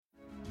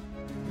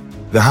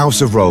The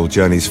House of Roll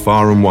journeys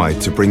far and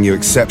wide to bring you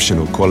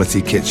exceptional quality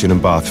kitchen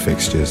and bath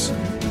fixtures.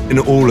 In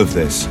all of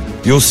this,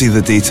 you'll see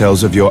the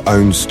details of your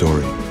own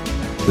story.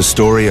 The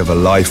story of a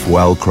life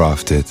well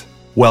crafted.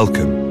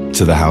 Welcome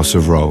to the House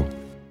of Roll.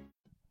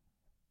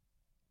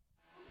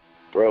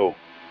 Bro,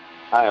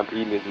 I am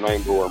eating this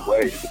mango and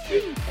way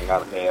I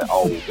gotta have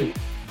all day.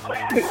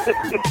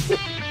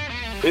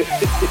 It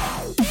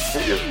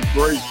is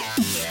great.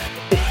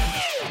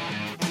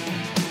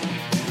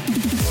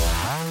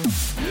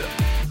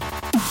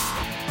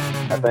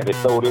 I think they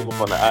stole this one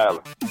from the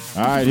island.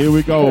 All right, here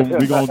we go.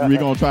 We're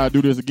gonna try to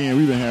do this again.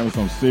 We've been having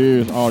some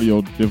serious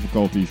audio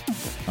difficulties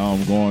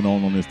going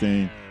on this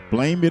thing.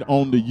 Blame it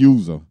on the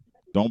user.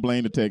 Don't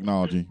blame the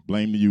technology.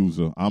 Blame the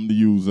user. I'm the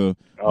user.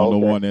 I'm the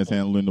one that's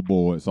handling the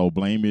board. So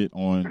blame it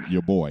on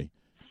your boy.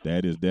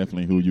 That is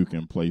definitely who you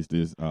can place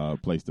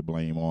the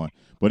blame on.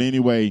 But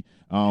anyway,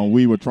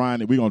 we're gonna try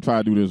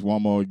to do this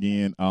one more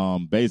again.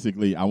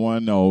 Basically, I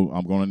want to know.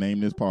 I'm gonna name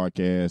this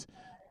podcast.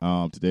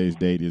 Today's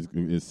date is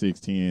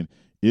 6/10.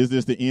 Is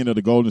this the end of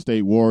the Golden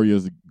State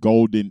Warriors'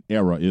 golden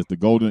era? Is the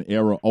golden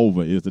era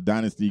over? Is the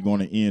dynasty going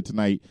to end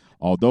tonight?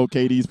 Although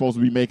KD is supposed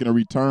to be making a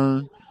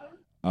return,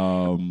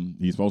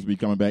 he's supposed to be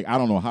coming back. I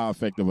don't know how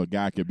effective a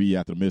guy could be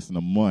after missing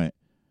a month,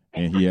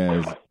 and he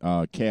has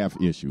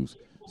calf issues.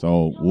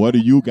 So what do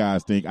you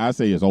guys think? I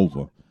say it's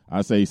over.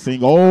 I say sing,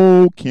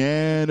 "Oh,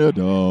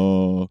 Canada,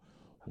 oh,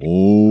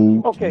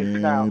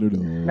 Canada."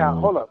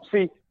 Now, hold up.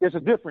 See, there's a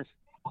difference.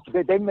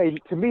 They may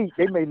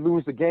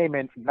lose the game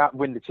and not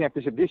win the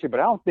championship this year, but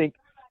I don't think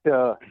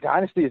the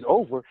dynasty is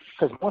over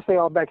because once they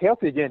are back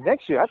healthy again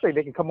next year, I think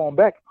they can come on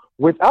back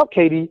without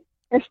KD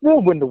and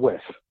still win the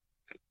West.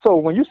 So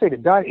when you say the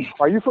dynasty,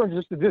 are you referring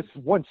just to this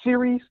one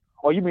series,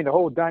 or you mean the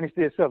whole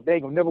dynasty itself? They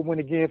ain't gonna never win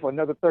again for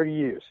another 30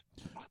 years.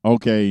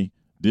 Okay.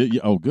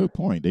 Good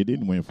point. They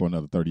didn't win for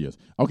another 30 years.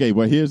 Okay,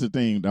 well, here's the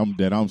thing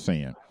that I'm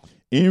saying.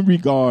 In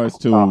regards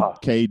to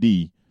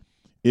KD,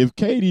 if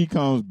KD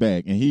comes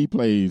back and he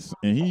plays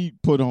and he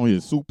put on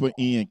his super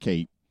end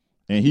cape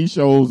and he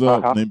shows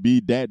up and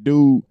be that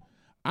dude,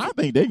 I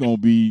think they're going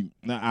to be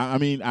 –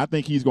 I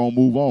think he's going to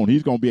move on.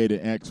 He's going to be able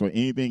to ask for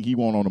anything he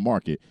wants on the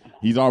market.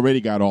 He's already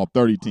got all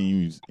 30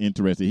 teams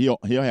interested. He'll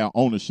have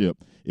ownership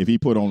if he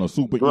put on a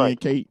super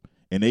end cape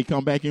and they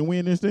come back and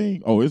win this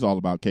thing. Oh, it's all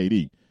about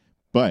KD.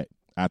 But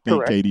I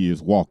think KD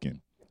is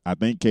walking. I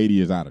think KD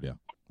is out of there.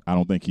 I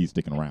don't think he's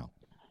sticking around.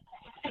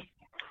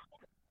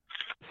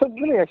 So let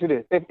me ask you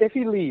this: if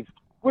he leaves,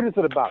 what is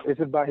it about? Is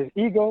it about his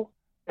ego?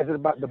 Is it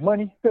about the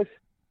money? Because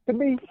to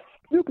me,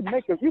 you can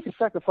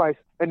sacrifice,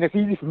 and it's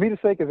easy for me to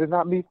say because it's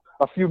not me,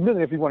 a few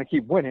million if you want to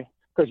keep winning,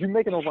 because you're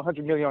making over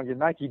 $100 million on your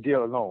Nike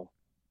deal alone.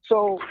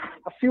 So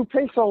a few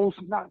pesos,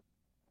 not.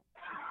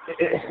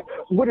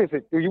 What is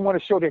it? Do you want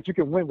to show that you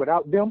can win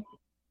without them?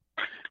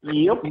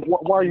 Yep.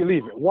 Why are you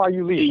leaving?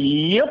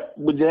 Yep,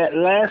 with that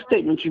last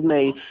statement you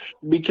made,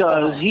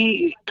 because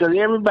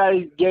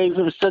everybody gave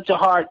him such a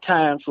hard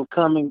time for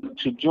coming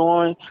to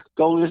join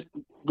Golden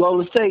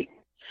State.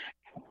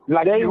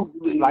 Like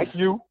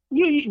you.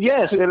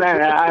 Yes, and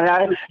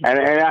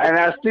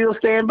I still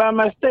stand by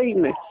my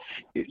statement.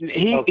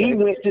 He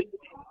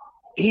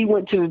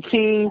went to the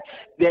team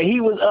that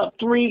he was up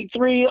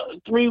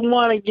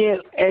 3-1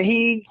 against, and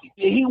he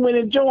went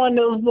and joined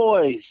those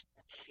boys.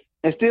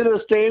 Instead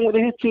of staying with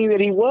his team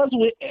that he was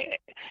with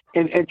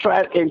and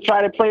try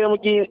to play them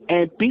again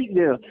and beat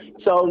them.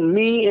 So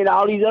me and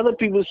all these other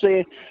people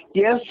saying,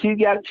 yes, he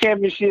got a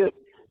championship,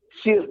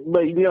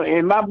 but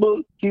in my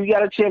book, he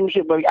got a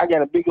championship, but I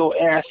got a big old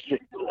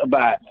asterisk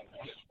about it.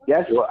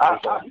 That's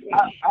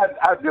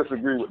I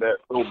disagree with that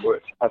so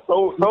much.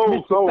 So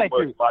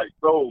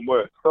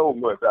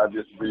much I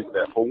disagree with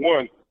that. For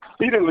one,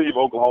 he didn't leave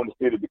Oklahoma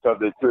City because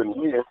they couldn't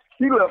win.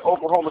 He left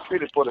Oklahoma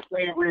City for the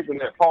same reason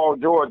that Paul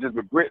George is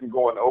regretting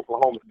going to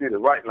Oklahoma City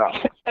right now.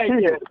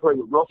 He had to play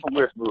with Russell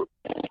Westbrook.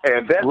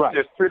 And that's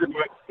just pretty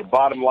much the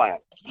bottom line.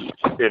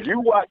 If you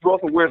watch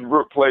Russell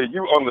Westbrook play,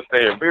 you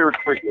understand very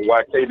quickly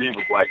why KD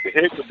was like, the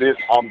heck with this,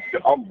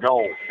 I'm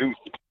gone.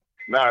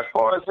 Now, as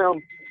far as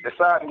him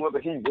deciding whether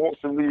he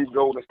wants to leave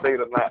Golden State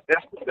or not,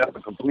 that's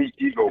a complete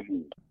ego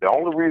move. The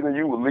only reason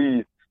you would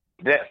leave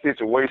that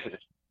situation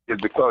is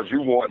because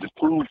you want to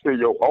prove to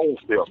your own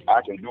self,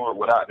 I can do it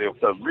without them.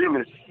 Because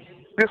really,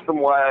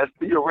 system-wise,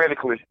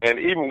 theoretically, and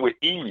even with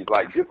ease,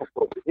 like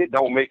difficulty, it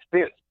don't make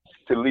sense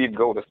to leave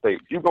Golden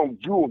State. You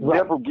will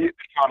never get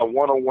the kind of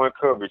one-on-one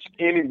coverage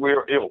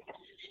anywhere else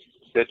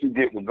that you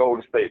get with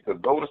Golden State. Because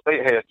Golden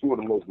State has two of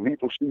the most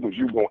lethal shooters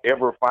you're going to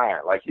ever find.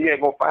 Like, he ain't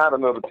going to find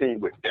another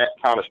team with that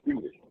kind of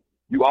shooting.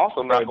 You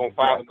also not going to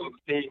find another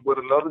team with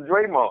another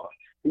Draymond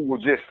who will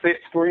just set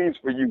screens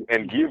for you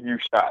and give you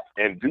shots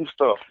and do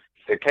stuff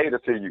to cater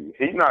to you.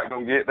 He's not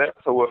going to get that.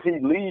 So if he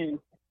leaves,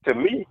 to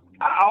me,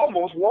 I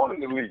almost want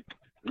him to leave.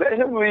 Let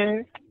him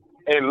leave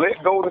and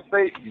let Golden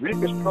State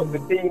reconstruct the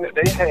team that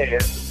they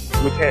had,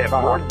 which had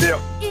more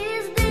depth,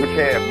 which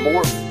had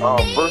more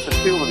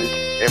versatility,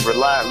 and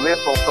relied less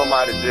on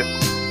somebody just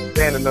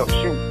standing up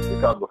shooting.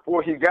 Because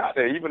before he got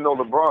there, even though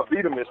LeBron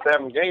beat him in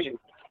 7 games,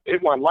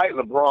 it wasn't like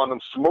LeBron them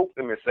smoked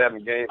them in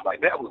 7 games. Like,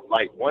 that was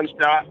like one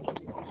shot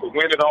to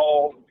win it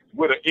all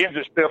with an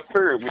injured Steph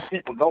Curry, which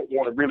people don't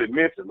want to really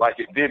mention. Like,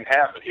 it didn't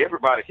happen.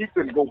 Everybody, he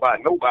couldn't go by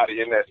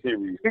nobody in that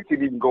series. He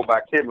could even go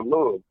by Kevin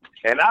Love.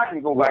 And I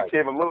can go by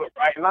Kevin Love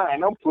right now,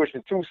 and I'm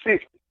pushing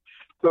 260.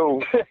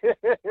 So,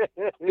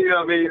 you know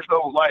what I mean?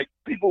 So, like,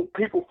 people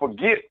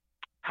forget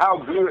how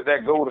good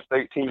that Golden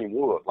State team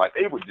was. Like,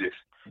 they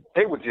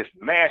were just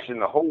mashing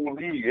the whole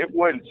league. It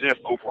wasn't just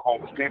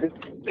Oklahoma City.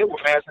 They were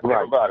mashing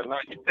everybody.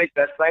 Now, you take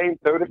that same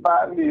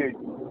 $35 million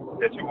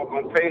that you were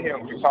going to pay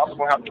him, you probably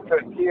going to have to cut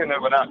 10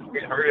 of it out to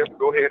get hurry up and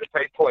go ahead and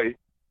pay Clay.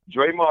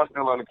 Draymond's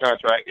still under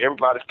contract.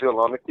 Everybody's still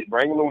on it.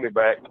 Bring Looney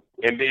back.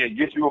 And then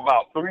get you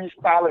about 3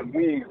 solid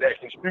wings that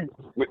can shoot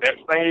with that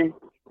same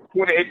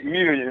 $28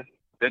 million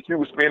that you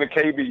were spending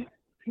KD.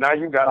 Now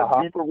you got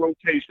a deeper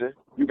rotation.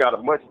 You got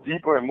a much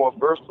deeper and more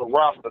versatile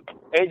roster.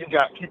 And you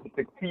got people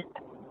to keep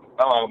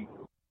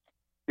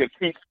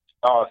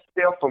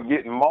Steph from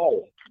getting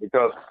mauled.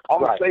 Because I'm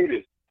going to say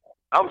this.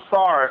 I'm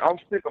sorry. I'm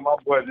sick of my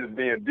boy just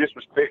being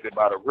disrespected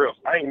by the refs.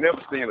 I ain't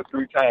never seen a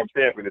 3-time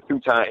champion, a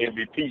 2-time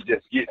MVP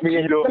just get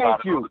beat up by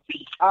the other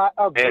team. I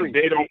agree. And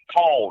they don't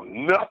call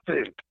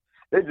nothing.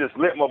 They just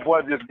let my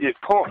boy just get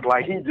punked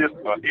like he just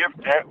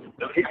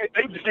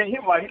they just see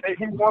him like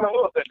he one of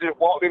us that just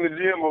walked in the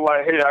gym and was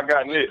like, hey, I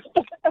got this.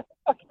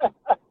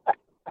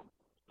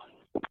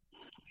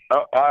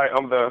 All right,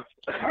 I'm done.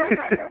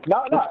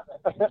 No.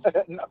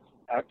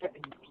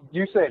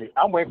 You said it.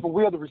 I'm waiting for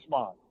Will to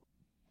respond.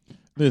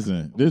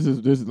 Listen, this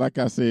is like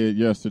I said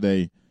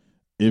yesterday.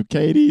 If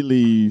KD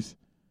leaves,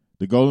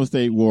 the Golden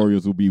State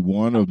Warriors will be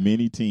one of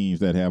many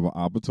teams that have an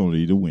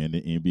opportunity to win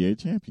the NBA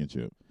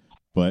championship.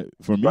 But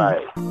for me,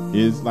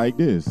 it's like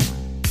this.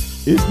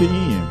 It's the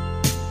end.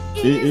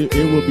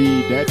 It will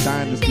be, that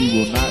dynasty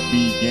will not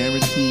be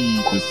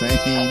guaranteed the same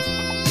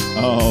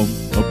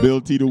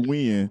ability to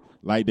win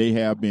like they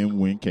have been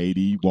when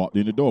KD walked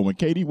in the door. When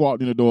KD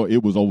walked in the door,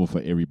 it was over for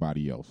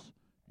everybody else.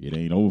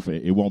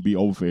 It won't be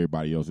over for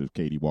everybody else if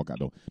KD walk out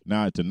the door.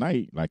 Now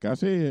tonight, like I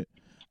said,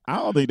 I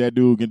don't think that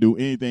dude can do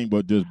anything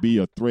but just be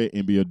a threat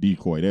and be a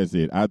decoy. That's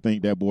it. I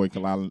think that boy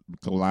Kawhi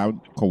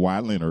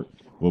Leonard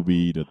will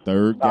be the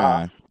third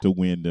guy to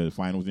win the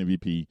Finals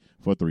MVP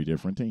for 3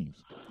 different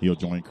teams. He'll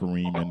join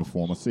Kareem and the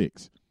former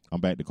 6.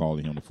 I'm back to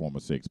calling him the former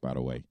 6, by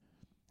the way,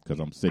 because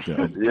I'm sick of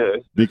it.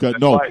 Because I'm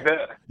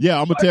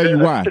gonna tell you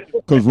why.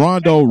 Because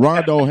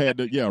Rondo had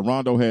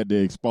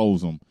to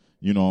expose him.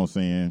 You know what I'm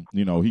saying?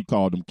 You know, he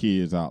called them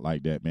kids out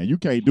like that, man. You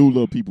can't do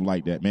little people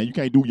like that, man. You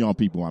can't do young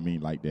people,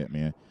 like that,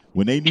 man.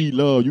 When they need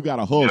love, you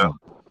gotta hug them.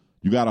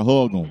 You got to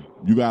hug them.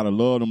 You got to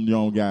love them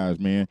young guys,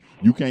 man.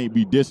 You can't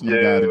be dissing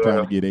them guys and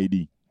trying to get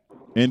AD.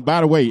 And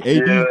by the way,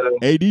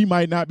 AD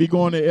might not be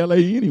going to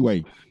L.A.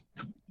 anyway.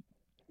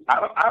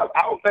 I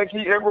don't think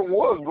he ever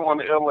was going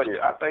to L.A.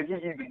 I think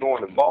he's either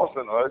going to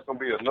Boston or it's going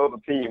to be another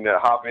team that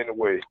hop in the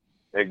way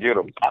and get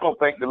him. I don't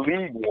think the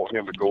league wants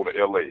him to go to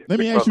L.A. Let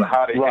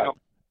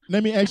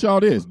me ask y'all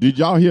this. Did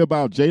y'all hear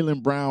about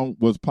Jaylen Brown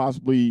was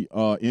possibly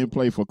in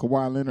play for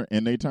Kawhi Leonard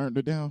and they turned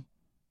it down?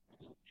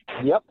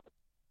 Yep.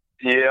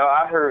 Yeah,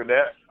 I heard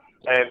that,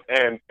 and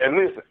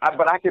listen,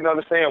 but I can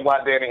understand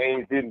why Danny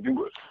Ainge didn't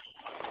do it.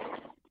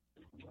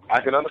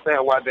 The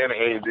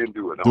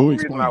only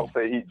reason I would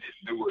say he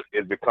didn't do it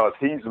is because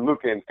he's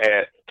looking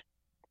at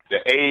the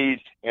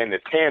age and the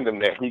tandem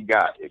that he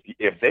got.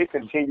 If they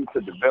continue to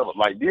develop,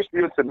 like this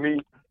year to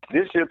me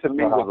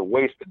was a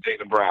waste of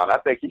Jaylen Brown. I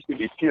think he should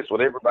be pissed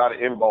with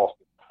everybody in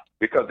Boston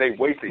because they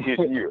wasted his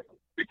year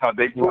because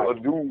they put a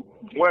dude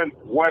one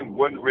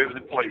wasn't ready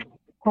to play.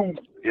 2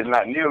 is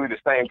not nearly the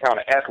same kind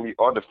of athlete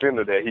or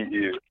defender that he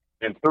is.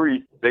 And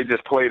 3, they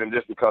just played him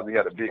just because he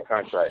had a big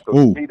contract. So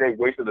to me, they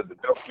wasted a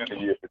development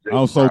year for Jaylen Brown.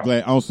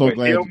 I'm so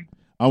glad.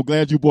 I'm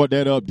glad you brought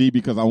that up, D,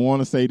 because I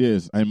want to say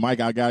this. And Mike,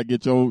 I gotta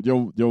get your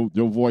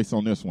voice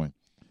on this one.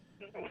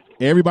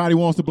 Everybody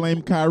wants to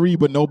blame Kyrie,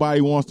 but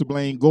nobody wants to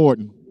blame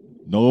Gordon.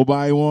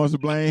 Nobody wants to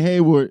blame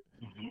Hayward,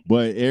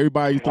 but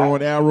everybody's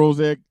throwing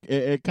arrows at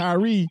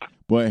Kyrie.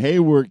 But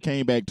Hayward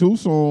came back too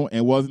soon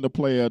and wasn't the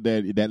player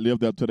that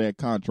lived up to that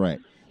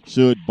contract.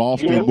 Should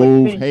Boston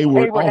move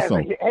Hayward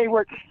also?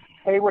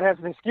 Hayward has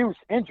an excuse,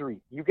 injury.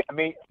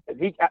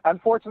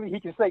 Unfortunately, he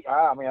can say,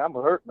 I'm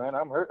hurt, man.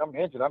 I'm hurt. I'm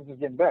injured. I'm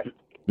just getting back.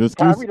 The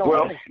excuse,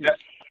 no,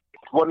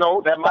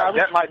 that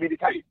might be the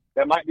case.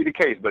 That might be the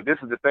case. But this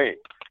is the thing.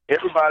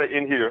 Everybody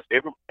in here,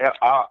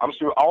 I'm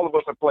sure all of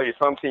us have played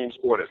some team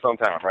sport at some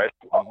time, right?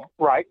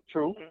 Right,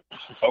 true.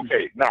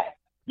 Okay, now,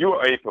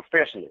 you're a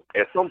professional.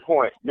 At some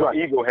point, your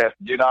ego has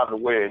to get out of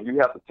the way, and you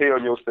have to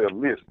tell yourself,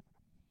 listen,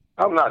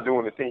 I'm not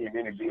doing the team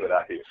any good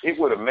out here. It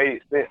would have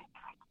made sense.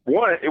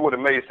 One, it would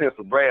have made sense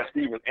for Brad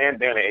Stevens and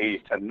Danny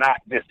Ainge to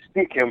not just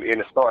stick him in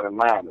the starting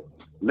lineup.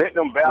 Let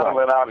them battle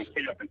it out in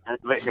camp and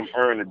let him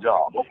earn the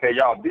job. Okay,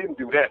 y'all didn't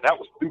do that. That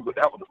was stupid.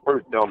 That was the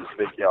first dumb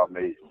mistake y'all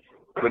made.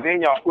 But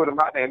then y'all put him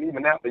out there, and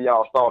even after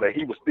y'all saw that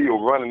he was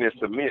still running this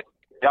cement,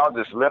 y'all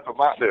just left him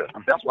out there.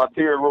 That's why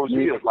Terry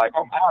Rozier is like,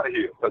 I'm out of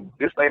here, because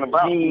this ain't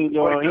about he ain't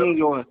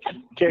going.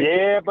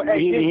 Yeah, but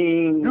he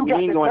ain't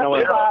going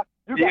nowhere.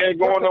 He ain't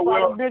going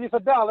nowhere. Millions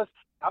of dollars.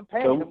 I'm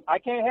paying him. I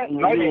can't have.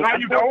 No, you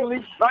don't.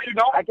 No, you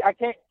don't. I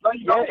can't. No,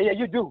 you don't. Yeah,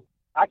 you do.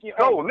 I can't.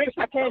 No, listen.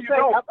 I can't say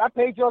I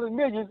paid you all the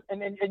millions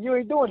and you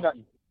ain't doing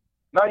nothing.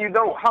 No, you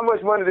don't. How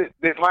much money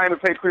did Miami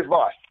pay Chris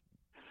Bosh?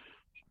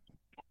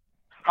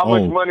 How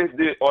much money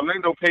did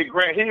Orlando pay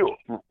Grant Hill?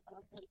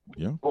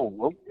 Yeah.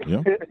 Oh,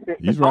 yeah.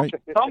 He's right.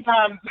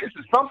 Sometimes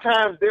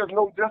there's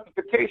no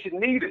justification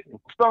needed.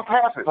 Stuff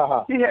happens.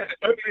 He had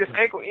the ugliest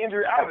ankle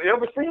injury I've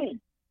ever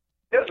seen.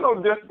 There's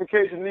no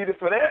justification needed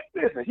for that.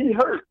 Listen, he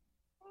hurt.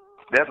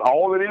 That's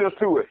all it is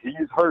to it.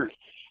 He's hurt.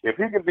 If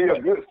he can be a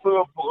good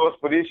sub for us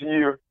for this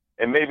year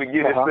and maybe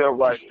get himself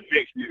right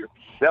next year,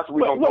 that's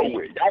what we're going to go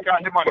with. Y'all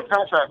got him on the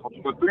contract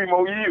for 3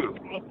 more years.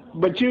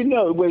 But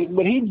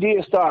but he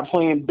did start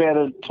playing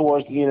better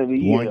towards the end of the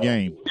year. One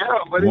game. Yeah,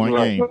 but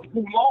it took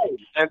too long.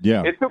 And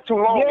it took too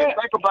long. Yeah. And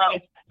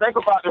think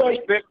about the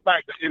respect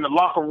factor in the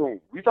locker room.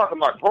 We talking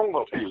about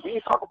grown-ups here. We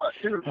ain't talking about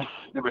children.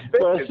 The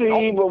respect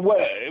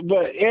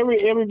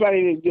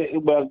everybody,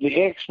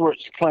 the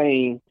experts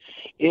claim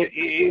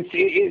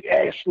it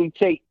actually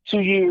takes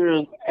 2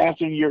 years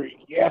after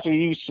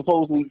you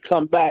supposedly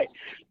come back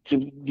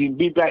to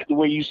be back to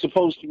where you're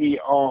supposed to be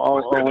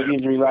on an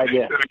injury like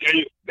that.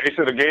 They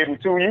should have gave him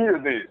 2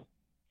 years then.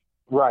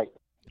 Right.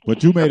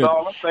 But you made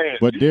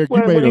But Derek,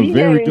 you made a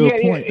very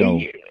good point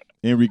though,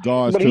 in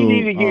regards to. But he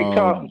needed to get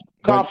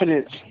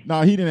confidence.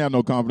 No, he didn't have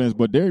no confidence.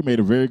 But Derek made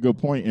a very good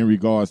point in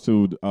regards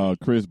to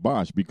Chris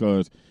Bosh,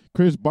 because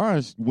Chris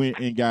Bosh went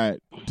and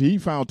he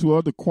found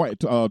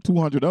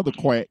 200 other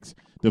quacks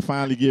to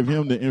finally give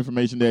him the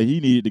information that he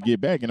needed to get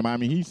back. And the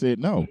Miami Heat said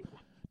no.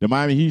 The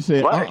Miami Heat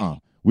said,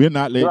 we're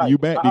not letting you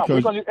back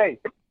because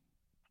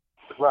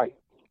right.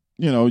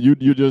 You know,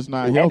 you're just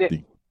not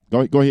healthy.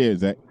 Go ahead,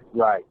 Zach.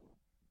 Right.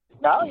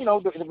 Now, you know,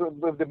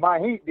 the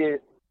Miami Heat did,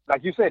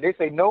 like you said, they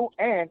say no,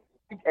 and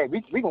hey,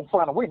 we gonna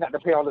find a way not to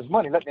pay all this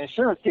money. Let the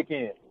insurance kick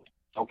in.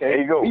 Okay,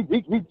 there you go. We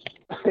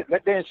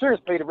let the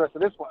insurance pay the rest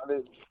of this one.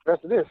 The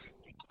rest of this.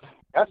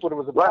 That's what it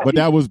was about. But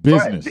that was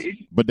business.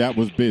 But that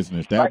was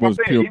business. That was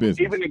pure business.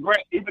 Even the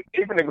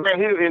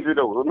Grant Hill injury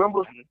though.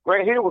 Remember,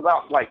 Grant Hill was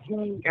out like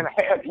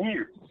 2.5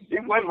 years.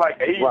 It wasn't like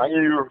 8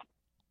 years.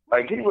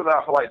 Like, he was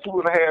out for like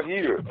 2.5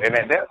 years. And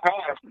at that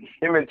time,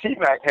 him and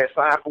T-Mac had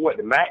signed for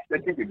the max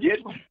that you could get.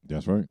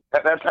 That's right.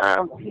 At that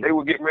time, they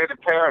were getting ready to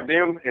pair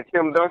them and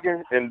Tim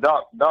Duncan, and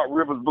Doc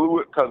Rivers blew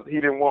it because he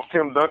didn't want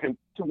Tim Duncan,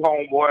 two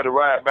homeboy, to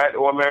ride back to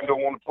Orlando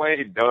on the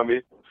plane,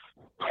 dummy.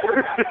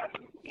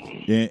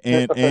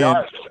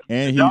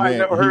 and y'all ain't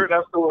never heard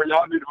that story.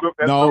 Y'all need to look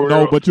that story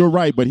No, up. but you're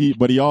right. But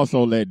he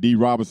also let D.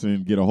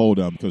 Robinson get a hold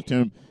of him because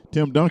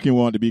Tim Duncan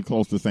wanted to be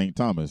close to St.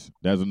 Thomas.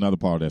 That's another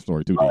part of that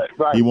story too.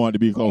 Right. He wanted to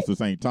be close to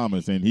St.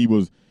 Thomas, and he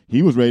was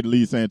ready to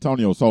leave San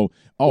Antonio. So,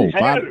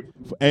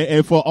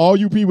 and for all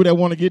you people that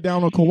want to get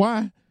down on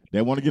Kawhi,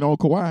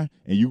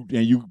 and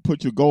you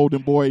put your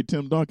golden boy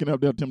Tim Duncan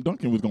up there, Tim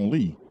Duncan was gonna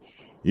leave.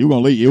 He was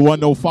gonna leave. It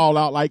wasn't no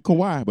fallout like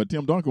Kawhi, but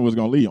Tim Duncan was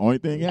gonna leave. Only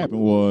thing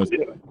happened was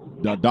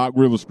Doc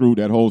Rivers screwed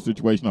that whole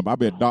situation up. I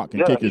bet Doc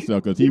can kick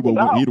himself because he'd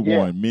have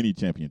won many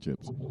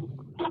championships.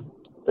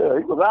 Yeah,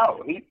 he was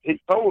out.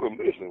 He told him,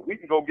 listen, we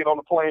can go get on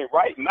the plane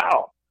right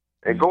now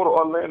and go to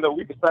Orlando.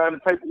 We can sign the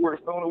paperwork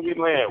as soon as we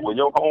land. Well,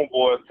 your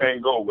homeboys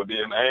can't go, but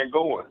then I ain't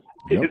going.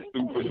 Yep. It's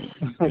stupid.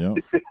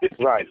 Yep.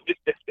 Right.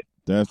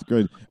 That's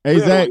crazy. Hey,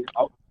 Zach,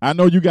 I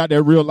know you got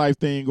that real life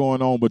thing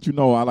going on, but you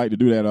know I like to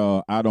do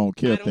that I don't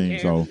care thing.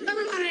 So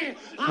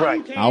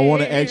I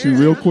want to ask you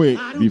real quick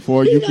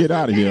before you get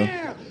out of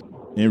here.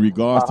 In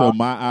regards to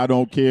my I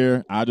don't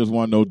care, I just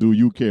want to know, do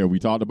you care? We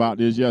talked about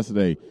this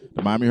yesterday.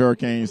 The Miami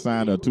Hurricanes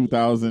signed a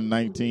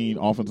 2019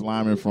 offensive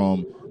lineman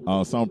from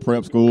some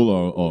prep school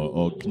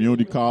or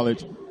community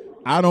college.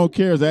 I don't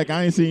care, Zach.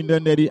 I ain't seen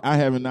nothing that I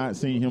haven't not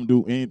seen him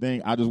do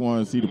anything. I just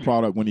want to see the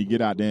product when he get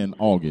out there in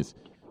August.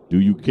 Do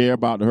you care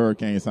about the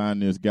Hurricanes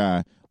signing this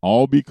guy?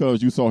 All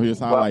because you saw his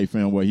highlight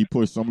film where he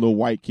pushed some little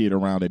white kid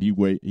around that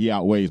he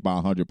outweighs by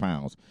 100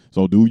 pounds.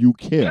 So do you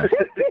care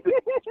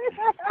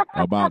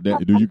about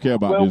that? Do you care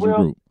about this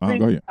group? Go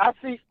ahead.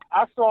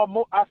 I saw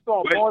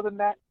more than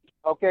that.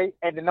 Okay,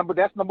 and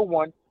that's number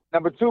one.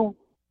 Number two,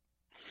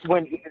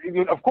 when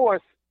of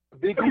course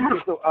Big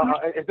East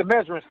is the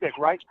measuring stick,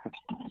 right?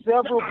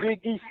 Several Big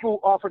East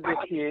schools offered this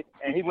kid,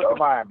 and he went to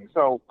Miami.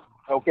 So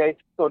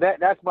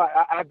that's why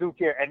I do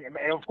care, and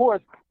of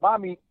course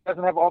Miami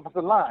doesn't have an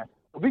offensive line.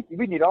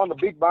 We need all the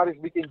big bodies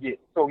we can get.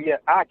 So yeah,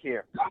 I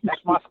care.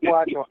 That's my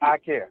squad, so I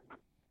care.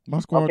 My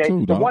squad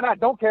too. The one I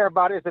don't care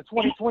about is the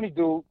 2020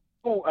 dude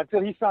who,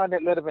 until he signed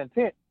that letter of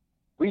intent,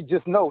 we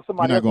just know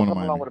somebody else will come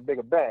along with a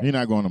bigger bag. He's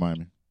not going to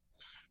Miami.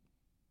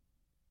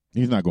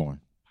 He's not going.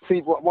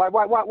 See,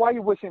 why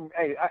you wishing?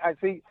 Hey, I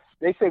see.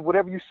 They say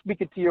whatever you speak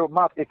into your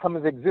mouth, it comes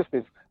into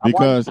existence. Why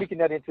are you speaking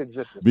that into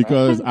existence?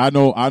 Because man?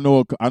 I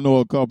know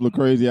a couple of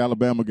crazy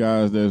Alabama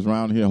guys that's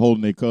around here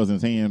holding their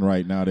cousin's hand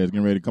right now. That's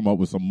getting ready to come up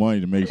with some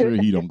money to make sure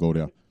he don't go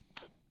there.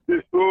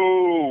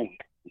 Ooh,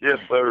 yes,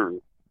 sir.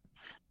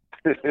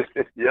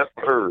 Yes,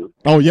 sir.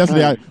 Oh,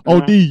 yesterday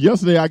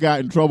I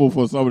got in trouble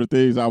for some of the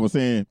things I was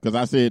saying because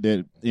I said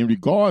that in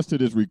regards to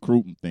this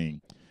recruiting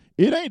thing,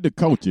 it ain't the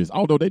coaches,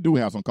 although they do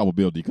have some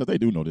culpability because they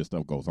do know this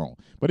stuff goes on.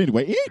 But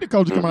anyway, it ain't the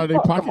coaches coming out of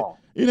their pocket.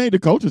 It ain't the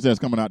coaches that's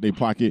coming out their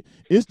pocket.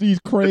 It's these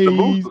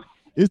crazy.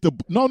 It's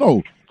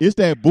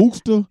that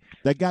booster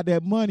that got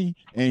that money,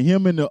 and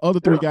him and the other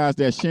three guys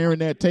that's sharing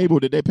that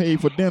table that they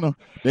paid for dinner.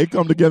 They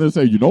come together and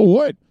say, you know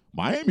what?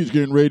 Miami's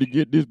getting ready to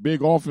get this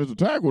big offensive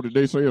tackle that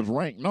they say is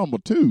ranked number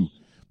 2.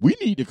 We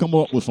need to come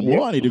up with some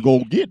money to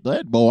go get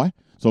that boy.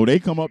 So they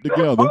come up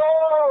together.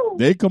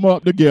 They come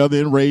up together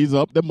and raise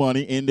up the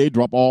money, and they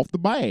drop off the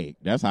bag.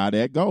 That's how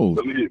that goes.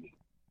 Believe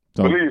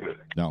it.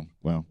 No,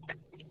 well,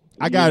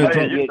 I got in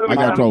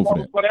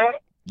trouble for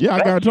that. Yeah, I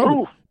got in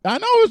trouble. I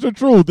know it's the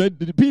truth.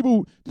 That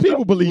people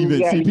believe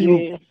in. See,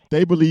 people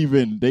they believe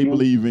in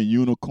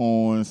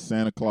unicorns,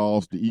 Santa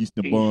Claus, the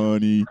Easter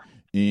Bunny,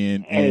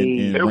 and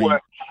it was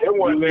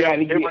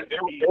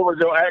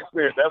your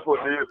accent. That's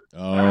what it is.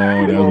 Oh,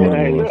 that's what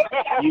it was.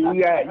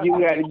 You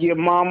got to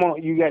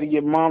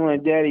give mama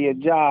and daddy a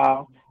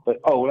job. But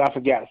I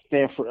forgot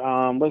Stanford.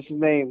 What's his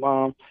name?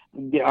 Bush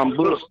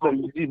messed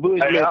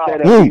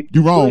that up.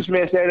 You wrong. Bush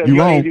messed that up. You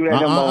wrong.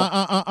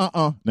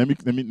 Let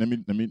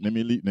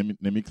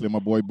me clear my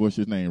boy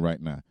Bush's name right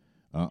now.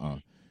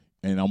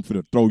 And I'm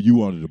finna throw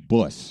you under the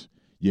bus.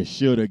 You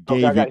should have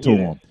gave it to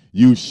him.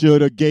 You should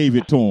have gave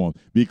it to him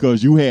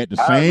because you had the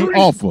same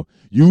offer.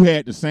 You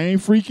had the same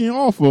freaking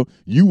offer.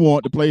 You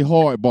want to play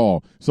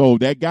hardball. So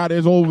that guy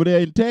that's over there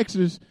in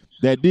Texas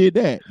that did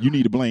that, you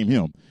need to blame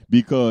him.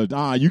 Because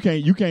you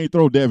can't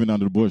throw Devin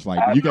under the bush like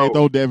that. You can't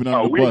throw Devin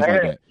under the bus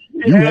like that.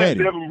 You had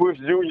it. Devin Bush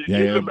Jr.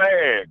 in the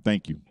bag.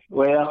 Thank you.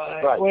 Well,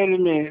 wait a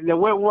minute. Now,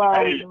 where we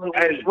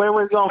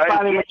gonna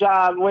find him a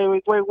job? Where we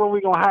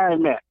gonna hire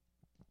him at?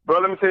 Bro,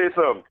 let me tell you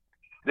something.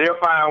 They'll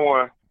find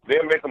one.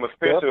 They'll make him a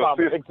special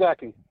assistant.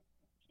 Exactly.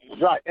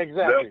 Right.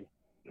 Exactly.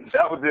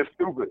 That was just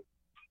stupid.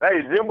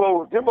 Hey,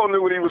 Jimbo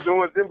knew what he was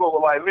doing. Jimbo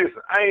was like,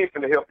 listen, I ain't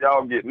finna help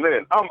y'all get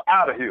nothing. I'm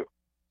out of here.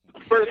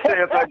 First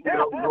chance I get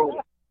on the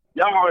road.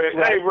 Y'all,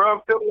 hey, bro,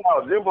 I'm telling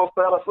y'all, Jimbo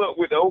set us up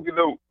with the okey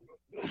doke.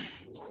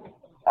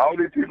 All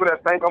these people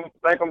that think I'm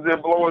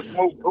just blowing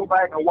smoke, go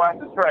back and watch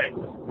the track.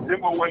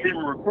 Jimbo wasn't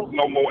even recruiting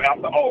no more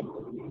after all.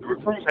 The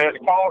recruits had to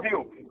call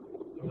him.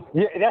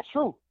 Yeah, that's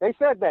true. They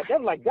said that. They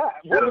were like, God,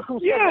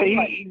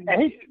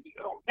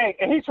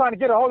 and he's trying to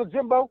get a hold of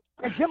Jimbo,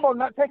 and Jimbo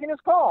not taking his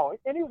call.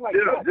 And he was like,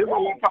 Jimbo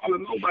won't call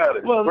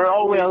nobody.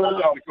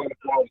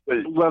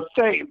 Well,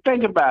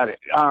 think about it.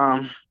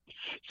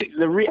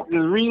 The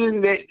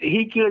reason that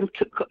he couldn't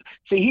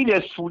he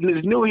just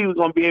knew he was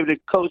going to be able to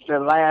coach the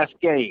last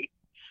game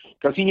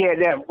because he had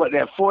that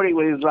 $40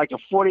 was like a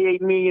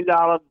 $48 million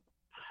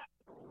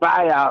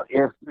buyout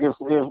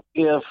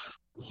if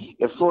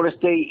Florida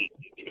State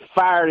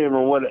fired him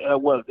or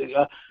what.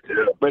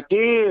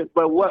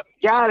 But what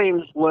got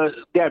him was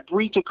that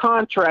breach of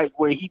contract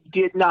where he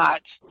did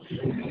not.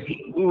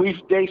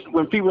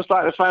 When people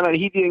started to find out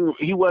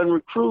he wasn't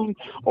recruiting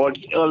or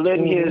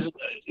letting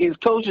his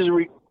coaches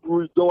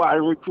go out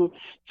and recruit.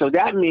 So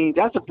that means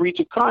that's a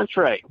breach of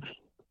contract.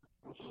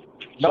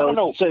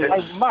 No. Hey,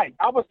 Mike,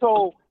 I was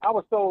told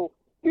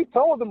he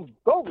told them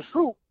go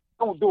recruit,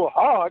 don't do it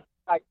hard.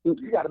 Like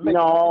you got to make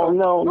no. He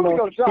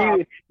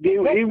wasn't he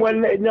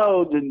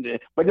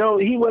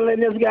wasn't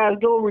letting those guys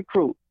go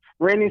recruit.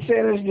 Randy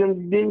Sanders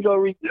didn't go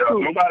recruit. Yeah,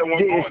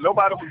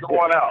 nobody was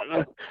going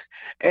out.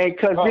 And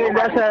because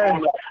that's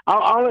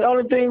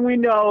only thing we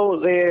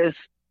know is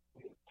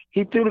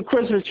he threw the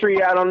Christmas tree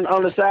out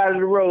on the side of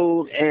the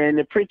road, and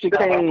the preacher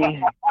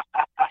came,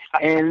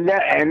 and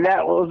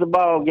that was the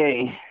ball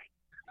game.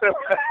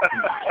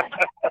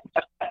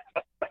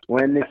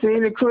 When they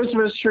seen the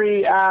Christmas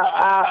tree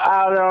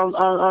out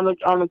on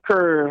the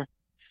curb,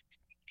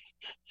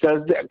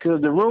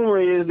 because the rumor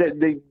is that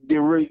the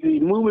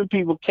moving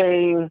people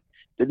came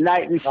the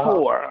night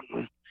before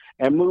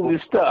and moved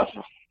the stuff.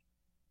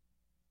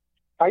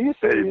 Are you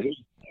serious?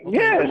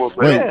 Yes.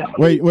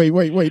 Wait.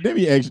 Let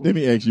me ask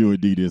you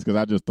and D this because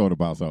I just thought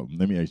about something.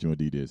 Let me ask you and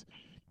D this.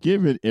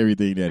 Given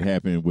everything that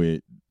happened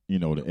with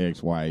the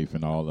ex-wife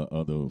and all the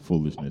other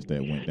foolishness that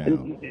went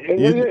down,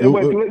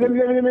 wasn't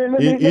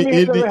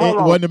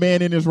the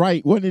man in his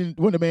right? Wasn't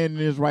the man in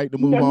his right to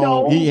move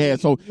on? He had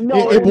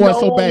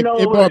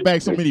it brought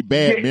back so many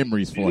bad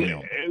memories for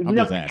him. I'm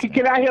just asking.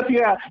 Can I help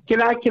you out?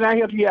 Can I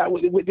help you out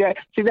with that?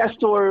 See that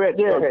story right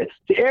there. Okay.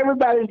 See,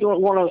 everybody's gonna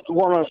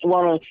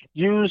wanna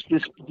use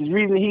the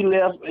reason he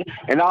left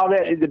and all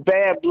that. The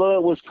bad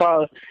blood was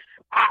caused.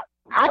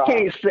 I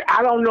can't say.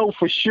 I don't know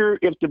for sure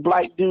if the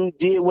black dude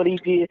did what he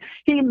did.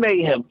 He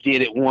may have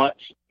did it once,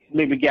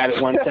 maybe got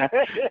it one time.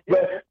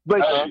 but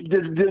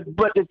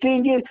the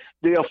thing is,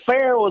 the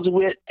affair was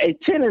with a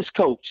tennis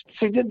coach.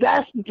 See,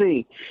 that's the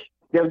thing.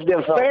 The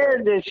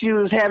affair that she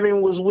was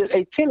having was with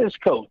a tennis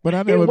coach. But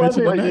I never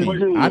mentioned the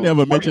name. I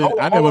never mentioned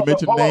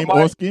name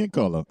or skin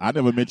color. I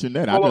never mentioned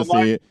that. I just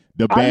said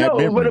the bad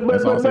memory. But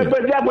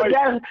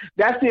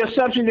that's the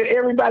assumption that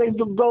everybody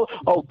will go.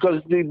 Oh,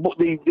 because the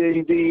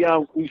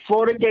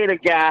Florida Gator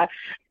guy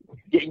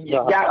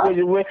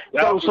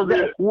So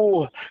that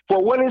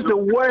what is the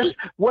worst?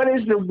 What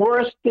is the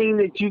worst thing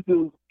that you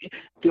could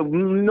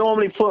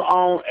normally put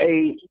on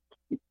a?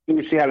 Let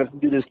me see how to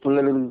do this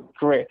politically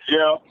correct.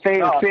 Yeah.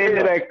 Saying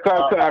that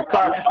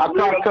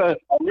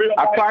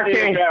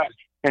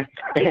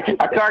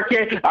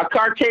a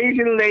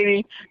Caucasian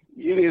lady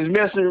is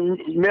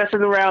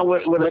messing around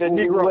with a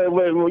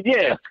Negro.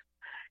 Yeah.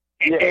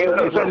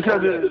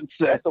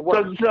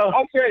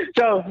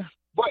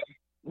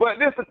 But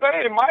this the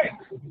thing, Mike.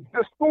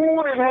 The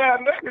school didn't have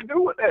nothing to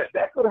do with that.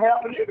 That could have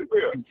happened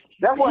anywhere.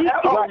 That's what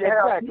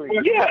happened.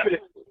 Exactly.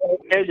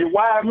 And your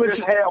wife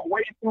just have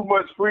way too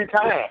much free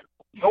time.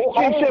 But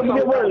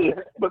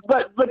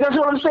that's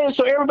what I'm saying.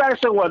 So everybody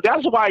said, well,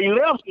 that's why you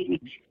left.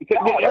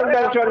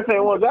 Everybody's trying to say,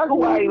 well, that's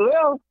why he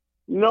left.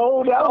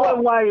 No, that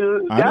wasn't why he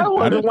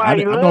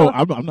left. No,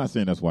 I'm not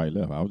saying that's why he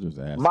left. I was just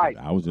asking. Mike,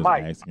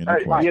 asking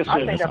the question.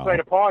 I think that played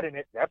a part in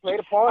it. That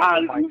played a part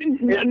in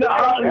it,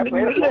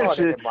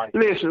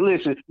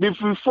 Listen.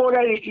 Before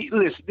that,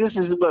 listen. This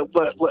is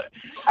what.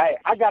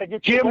 I got to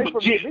get you away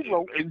from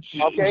Negro.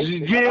 Okay.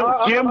 Jim.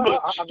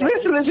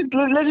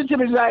 Listen to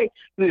me, Zack.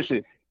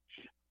 Listen.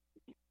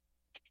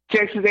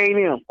 Texas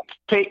A&M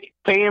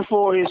paying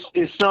for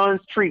his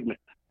son's treatment.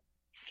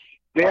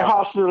 Their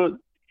hospital.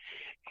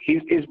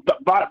 He's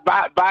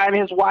buying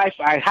his wife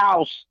a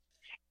house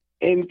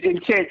in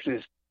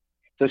Texas.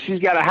 So she's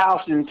got a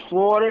house in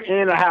Florida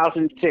and a house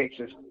in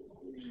Texas.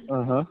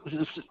 Uh-huh.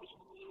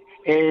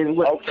 And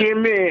what,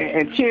 $10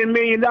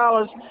 million,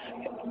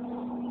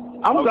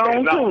 I'm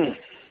gone too.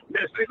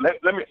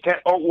 Let me.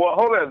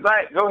 Hold on,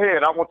 Zack. Go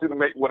ahead. I want you to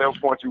make whatever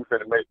point you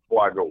finna make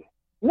before I go.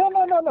 No.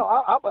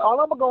 All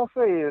I'm gonna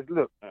say is,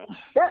 look,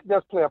 that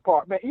does play a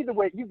part, man. Either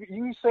way,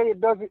 you say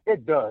it doesn't,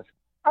 it does.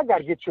 I got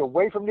to get you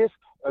away from this.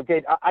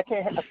 Okay, I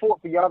can't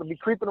afford for y'all to be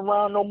creeping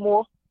around no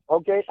more.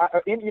 Okay,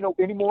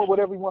 anymore,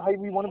 whatever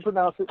however you want to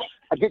pronounce it.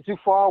 I get too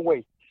far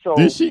away. So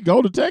did she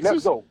go to Texas?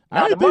 Let's go.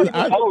 No.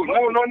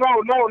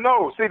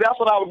 See, that's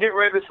what I was getting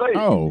ready to say.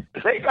 Oh,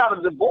 they got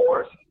a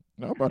divorce.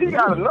 He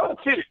got another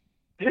chick.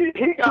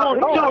 He got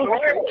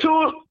two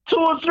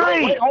or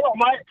three. Wait, hold on,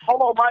 Mike.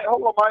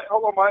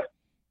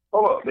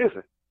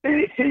 Listen,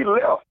 he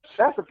left.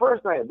 That's the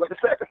first thing. But the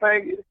second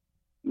thing is,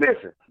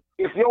 listen,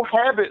 if your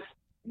habits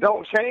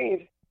don't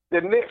change, the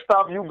next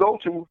stop you go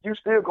to, you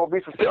still gonna be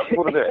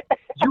susceptible to that.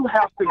 You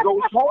have to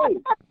go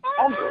home.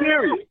 I'm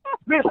serious.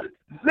 Listen.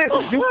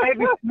 You can't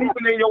be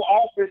sleeping in your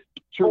office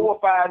 4 or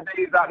 5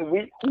 days out of the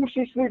week. Who's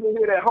she sleeping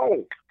with at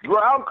home? Bro,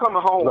 I'm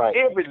coming home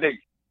every day.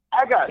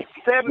 I got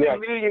 $70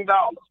 million.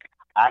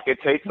 I can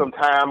take some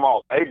time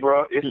off. Hey,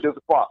 bro, it's just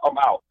a part. I'm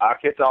out. I'll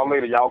catch y'all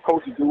later. Y'all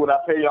coaches do what I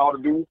pay y'all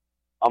to do.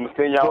 I'm gonna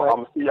see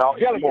y'all in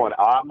the morning.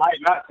 I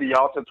might not see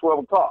y'all till 12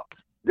 o'clock.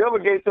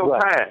 Delegate your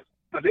time.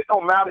 But it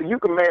don't matter. You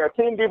can marry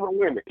 10 different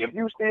women. If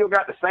you still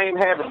got the same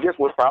habit, guess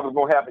what's probably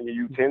going to happen to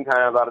you 10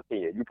 times out of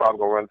 10? You probably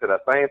going to run into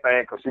that same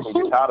thing because she's going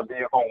to get tired of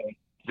being home.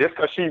 Just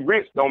because she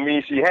rich don't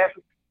mean she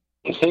happy.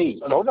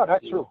 No,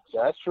 that's true.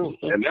 That's true.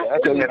 And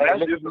that's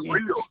just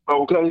real.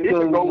 So he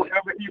can go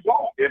wherever he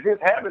wants. If his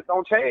habits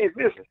don't change,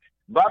 listen.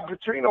 Bob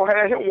Petrino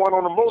had him one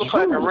on the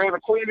motorcycle and ran a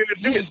queen in the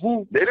ditch.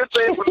 They didn't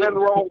say it was nothing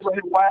wrong with what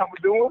his wife was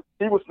doing.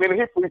 He was spending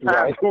his free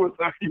time doing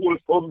something he was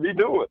supposed to be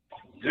doing.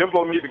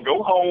 Jimbo need to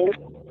go home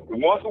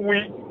once a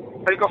week,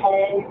 take her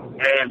home,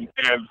 and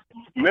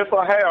miss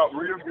her hair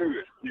real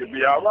good. You'll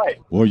be all right.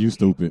 Boy, you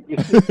stupid. but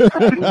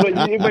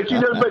you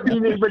know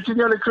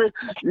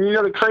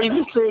the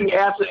crazy thing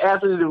after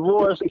the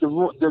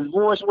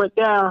divorce went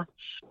down,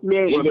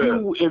 man.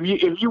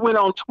 If you went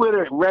on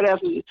Twitter right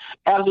after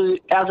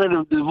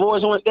the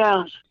divorce went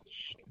down,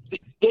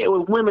 there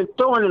were women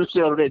throwing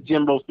themselves at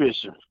Jimbo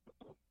Fisher.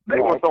 They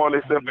weren't throwing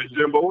themselves at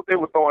Jimbo. They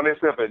were throwing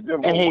themselves at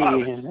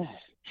Jimbo.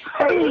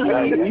 Hey,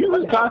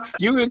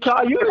 you can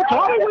call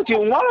it what you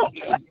want,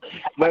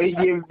 but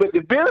the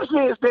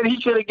benefits that he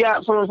should have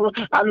got from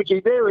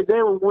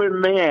they were with,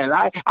 man.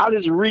 I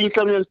just read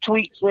some of those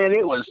tweets, man.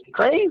 It was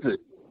crazy.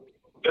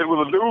 It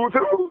was a dude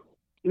too.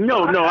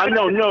 No, man. I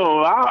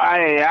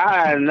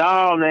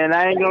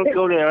ain't gonna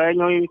go there. I ain't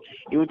gonna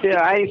even tell.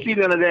 I ain't see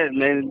none of that,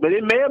 man. But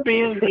it may have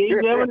been.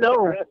 You never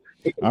know.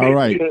 All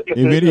right.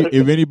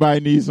 If anybody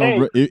needs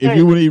if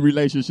you need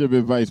relationship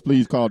advice,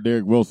 please call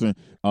Derek Wilson.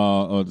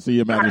 See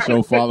him at the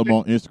show. Follow him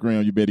on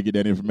Instagram. You better get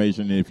that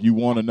information. If you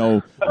want to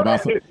know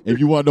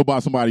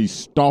about somebody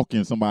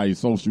stalking somebody's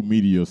social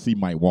media, see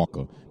Mike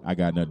Walker. I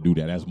got nothing to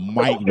do that. That's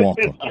Mike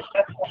Walker,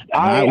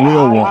 not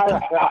Will Walker.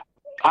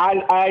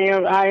 I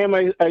am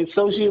a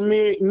social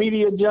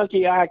media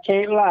junkie. I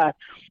can't lie.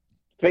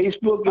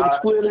 Facebook and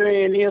Twitter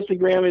and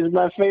Instagram is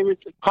my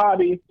favorite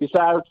hobby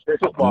besides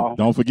football.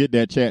 Don't forget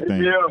that chat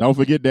thing. Yeah. Don't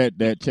forget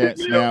that chat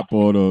snap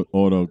or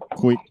the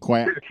quick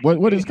quack.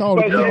 What is it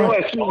called? I'm not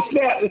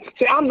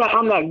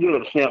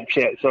good at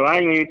Snapchat, so I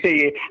ain't gonna tell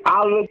you.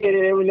 I'll look at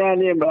it every now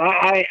and then, but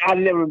I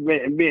never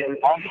been.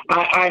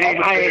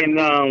 I ain't.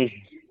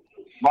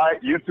 Mike,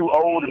 you're too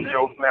old to be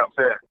on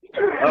Snapchat. I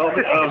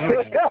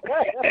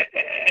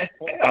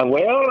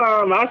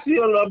see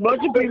a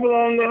bunch of people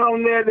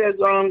on there that's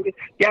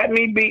got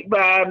me beat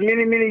by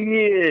many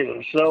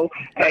years. So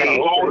hey,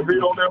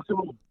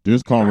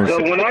 these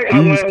conversations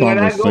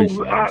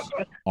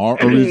are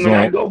a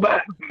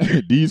result.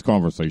 These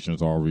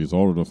conversations are a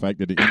result of the fact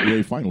that the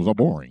NBA finals are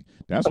boring.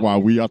 That's why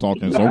we are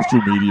talking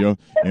social media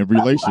and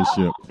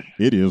relationship.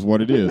 It is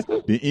what it is.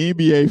 The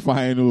NBA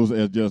finals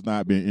has just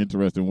not been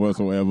interesting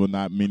whatsoever.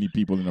 Not many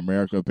people in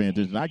America are paying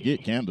attention. I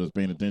get Canada's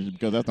paying attention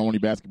because that's the only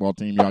basketball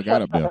team y'all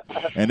got up there.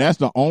 And that's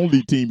the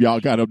only team y'all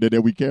got up there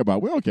that we care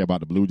about. We don't care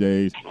about the Blue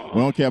Jays. We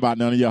don't care about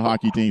none of your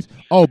hockey teams.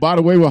 Oh, by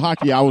the way, with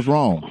hockey, I was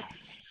wrong.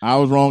 I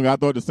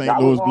thought the St.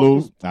 Louis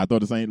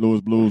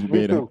Blues would be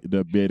able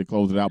to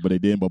close it out, but they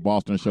didn't. But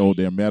Boston showed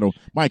their mettle.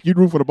 Mike, you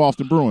drew for the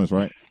Boston Bruins,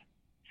 right?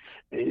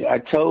 I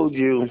told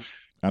you.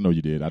 I know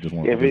you did. I just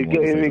want. If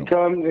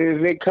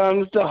it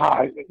comes to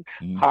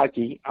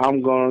hockey,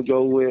 I'm gonna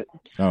go with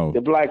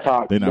the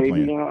Blackhawks. They're not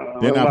playing.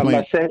 They're not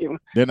playing.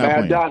 They're not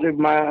playing. Adopted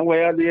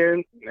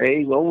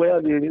hey, go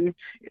well then.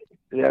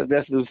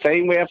 That's the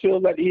same way I feel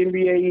about the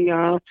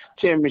NBA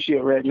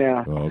championship right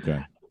now. Oh,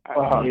 okay.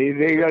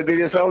 They gonna do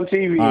this on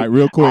TV. All right,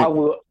 real quick.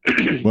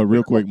 But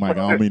real quick, Mike.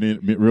 I don't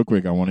mean real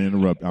quick. I want to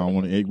interrupt.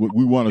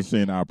 We want to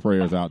send our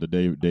prayers out to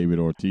David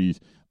Ortiz.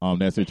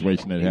 That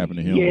situation that happened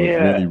to him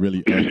was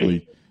really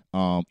ugly.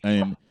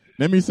 And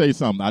let me say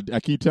something. I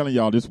keep telling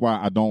y'all this is why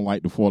I don't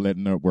like the 4-letter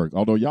network.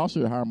 Although y'all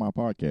should hire my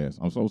podcast.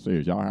 I'm so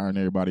serious. Y'all hiring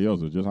everybody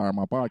else. Just hire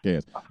my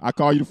podcast. I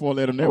call you the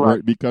 4-letter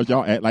network because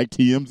y'all act like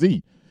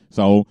TMZ.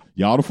 So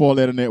y'all the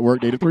 4-letter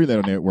network, they the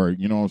 3-letter network.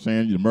 You know what I'm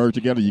saying? You merge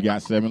together, you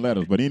got 7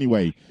 letters. But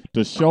anyway,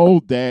 to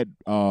show that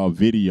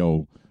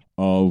video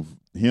of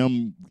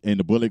him and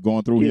the bullet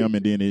going through him,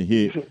 and then it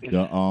hit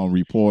the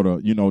reporter.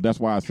 You know, that's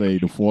why I say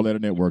the 4-letter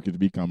network is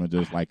becoming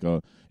just like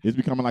it's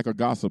becoming like a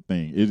gossip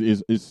thing.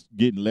 It's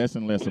getting less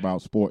and less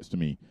about sports to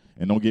me.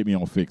 And don't get me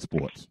on fixed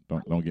sports.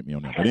 Don't get me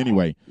on that. But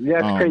anyway,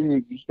 that's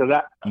crazy because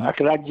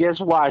I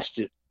just watched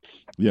it.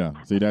 Yeah,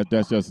 see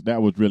that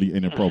was really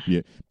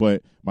inappropriate.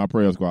 But my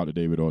prayers go out to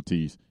David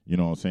Ortiz. You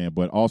know what I'm saying?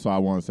 But also I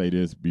want to say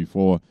this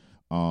before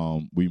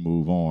we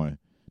move on.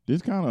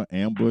 This kind of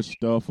ambush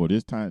stuff or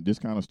this kind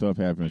of stuff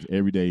happens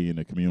every day in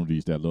the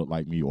communities that look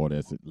like me or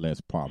that's less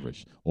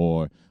impoverished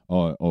or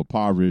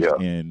impoverished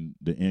and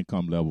the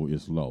income level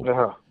is low.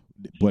 Uh-huh.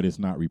 But it's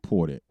not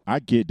reported. I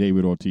get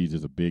David Ortiz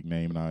is a big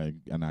name,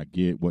 and I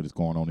get what is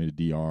going on in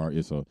the DR.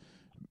 It's a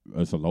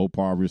low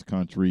impoverished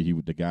country.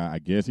 The guy, I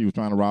guess he was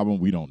trying to rob him.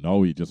 We don't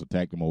know. He just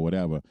attacked him or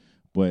whatever.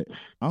 But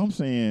I'm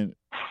saying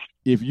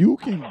if you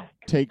can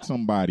take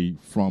somebody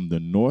from the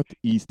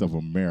northeast of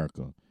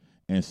America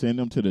and send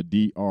them to the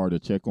DR to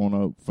check on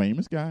a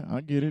famous guy, I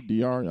get it.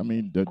 DR, I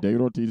mean,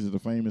 David Ortiz is a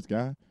famous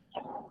guy.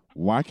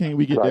 Why can't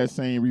we get that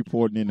same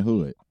reporting in the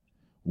hood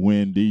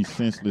when these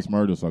senseless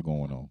murders are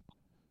going on?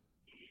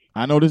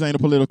 I know this ain't a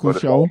political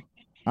show.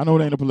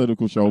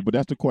 But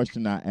that's the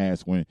question I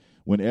ask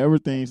whenever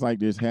things like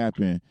this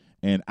happen.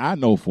 And I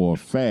know for a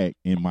fact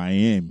in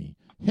Miami,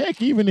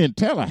 heck, even in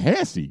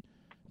Tallahassee,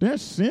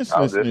 there's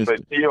senselessness.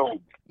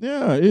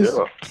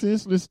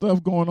 Senseless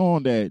stuff going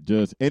on and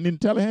in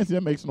Tallahassee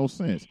that makes no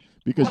sense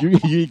because you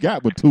ain't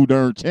got but 2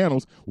 darn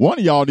channels. One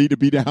of y'all need to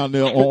be down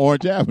there on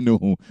Orange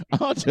Avenue.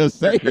 I'll just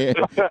say it.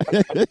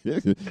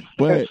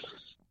 But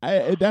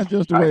that's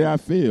just the way I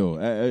feel.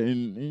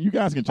 And you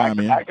guys can chime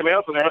in. I can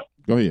answer that.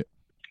 Go ahead.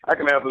 I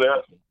can answer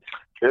that.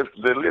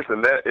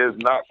 Listen, that is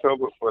not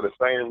covered for the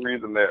same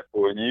reason that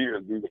for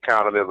years we were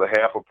counted as a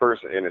half a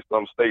person, and in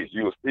some states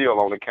you were still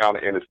only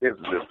counted in the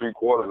census as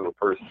 3/4 of a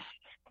person.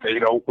 They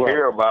don't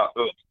care about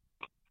us.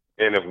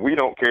 And if we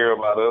don't care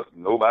about us,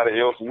 nobody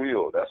else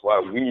will. That's why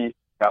we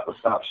have to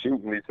stop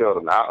shooting each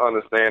other. Now, I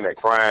understand that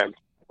crime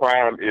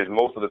is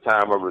most of the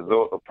time a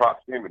result of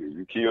proximity.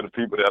 You kill the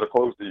people that are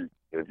close to you.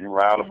 If you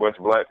round a bunch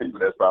of black people,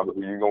 that's probably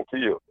who you're going to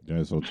kill.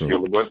 That's so true.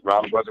 Kill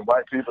round a bunch of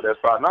white people, that's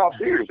probably not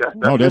serious.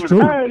 That's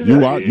true.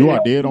 You are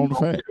dead on the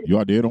fact. You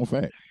are dead on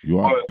fact. You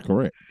are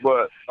correct.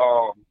 But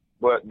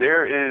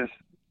there is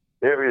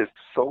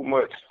so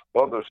much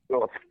other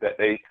stuff that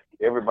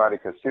everybody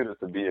considers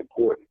to be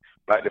important.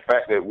 Like the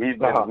fact that we've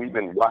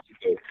been watching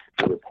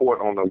the report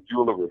on the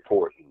Mueller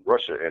report in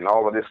Russia and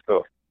all of this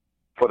stuff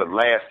for the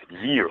last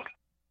year.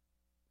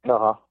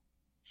 Uh-huh.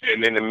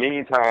 And in the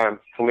meantime,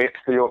 Flint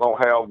still don't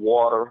have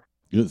water.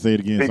 Say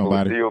it again, people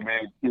somebody. People are still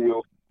being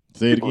killed.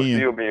 Say it People again. are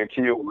still being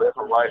killed left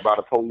and right by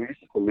the police.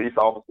 Police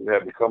officers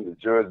have become the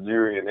judge,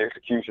 jury, and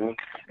executioner,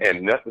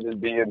 and nothing is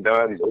being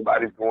done.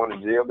 Nobody's going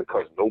to jail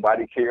because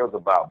nobody cares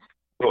about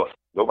us.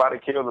 Nobody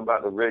cares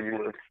about the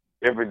regular,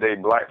 everyday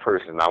black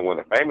person. Now, when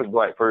a famous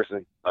black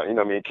person,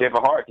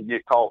 Kevin Hart can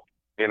get caught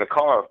in a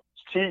car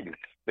cheating,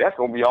 that's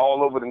going to be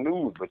all over the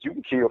news. But you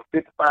can kill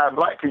 55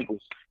 black people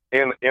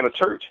in a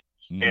church,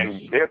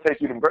 and they'll take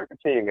you to Burger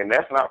King, and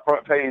that's not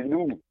front page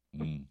news.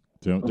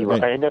 Ain't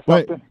that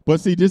but something?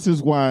 but see, this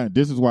is why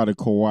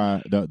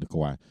the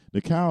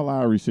Kyle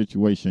Lowry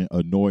situation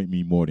annoyed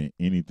me more than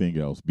anything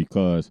else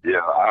because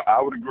I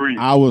would agree.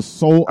 I was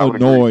so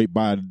annoyed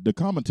by the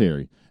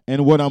commentary,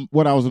 and what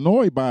I was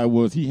annoyed by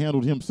was he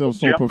handled himself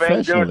so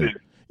professionally.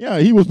 Yeah,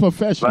 he was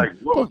professional. Like,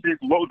 what was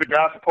the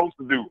guy supposed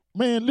to do?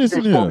 Man,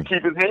 listen he was supposed here.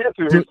 to keep his hand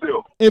to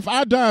himself. If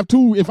I dive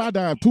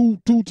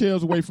two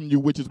chairs away from you,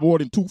 which is more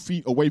than 2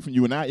 feet away from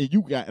you, and I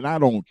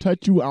don't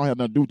touch you, I don't have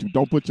nothing to do with you.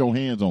 Don't put your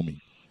hands on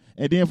me.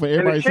 And then for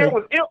everybody and the chair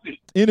was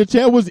empty. And the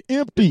chair was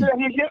empty. He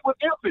hit was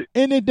empty.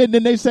 And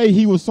then they say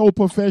he was so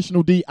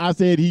professional, D. I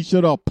said he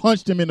should have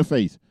punched him in the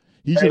face.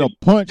 He should have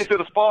punched. He should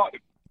have sparred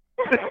him.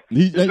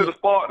 He should have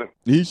sparred him.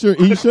 He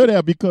should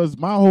have, because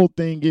my whole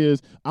thing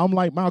is I'm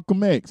like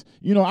Malcolm X.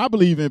 You know, I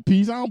believe in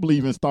peace. I don't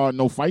believe in starting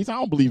no fights. I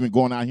don't believe in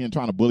going out here and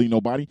trying to bully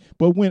nobody.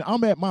 But when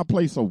I'm at my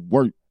place of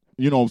work,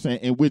 you know what I'm saying,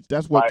 in which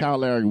that's what Kyle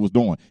Lowry was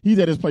doing. He's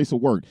at his place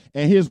of work,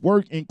 and his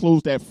work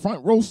includes that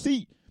front row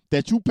seat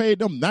that you paid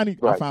them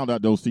 $90. I found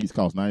out those seats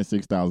cost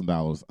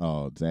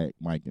 $96,000. Zack,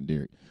 Mike, and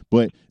Derek.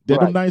 But them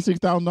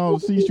 $96,000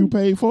 seats you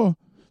paid for.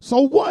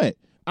 So what?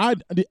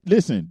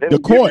 Listen. The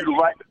court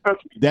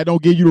that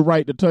don't give you the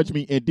right to touch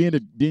me, and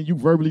then you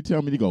verbally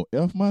tell me to go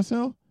F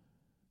myself.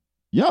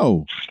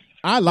 Yo,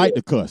 I like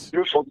to cuss.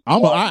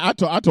 I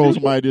told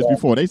somebody this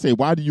before. They say,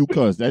 "Why do you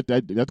cuss?" That's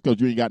because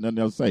you ain't got nothing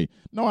else to say.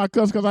 No, I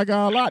cuss because I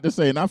got a lot to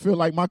say, and I feel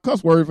like my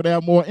cuss words would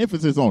have more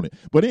emphasis on it.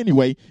 But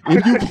anyway,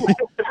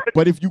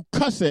 if you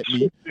cuss at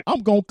me,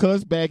 I'm gonna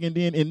cuss back, and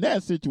then in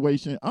that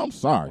situation, I'm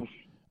sorry.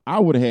 I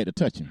would have had to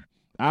touch him.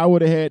 I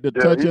would have had to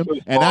touch him,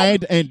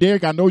 and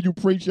Derek, I know you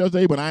preached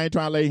yesterday, but I ain't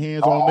trying to lay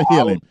hands on him to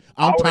heal him.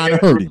 I'm trying to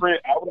hurt him. I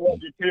would have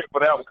had you pick for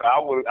that one. I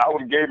would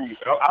have gave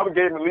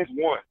him at least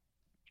one.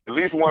 At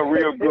least one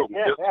real good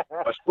one. Just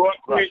a short,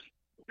 quick,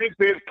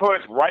 6-inch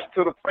punch right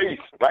to the face,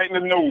 right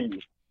in the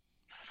nose.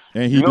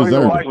 And he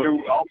deserved it.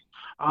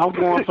 I'm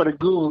going for the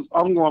goose.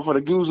 I'm going for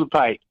the goose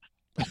pipe.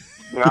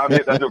 I'll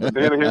hit that joke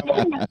dead in his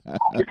nose.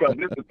 Because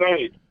this is the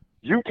thing.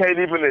 You can't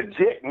even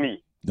eject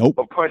me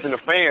for punching the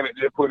fan and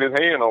just put his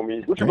hand on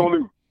me. What you gonna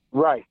do?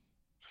 Right.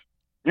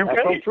 You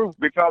can't,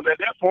 because at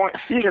that point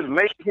he has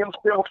made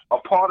himself a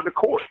part of the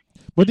court.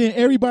 But then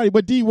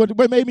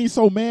what made me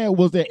so mad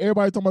was that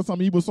everybody talking about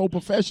something. He was so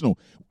professional.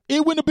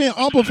 It wouldn't have been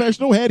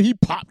unprofessional had he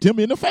popped him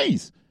in the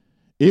face.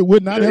 It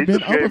would not have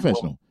been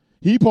unprofessional.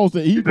 He supposed to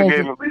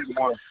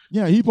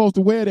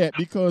wear that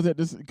because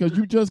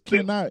you just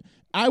cannot.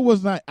 I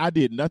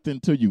did nothing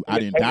to you. I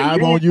didn't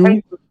dive on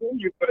you.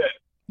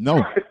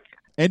 No.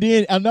 And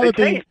then another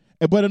thing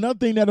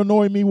that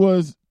annoyed me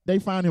was they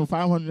fined him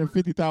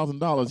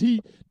 $550,000.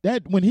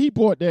 When he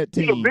bought that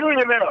team, he's a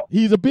billionaire.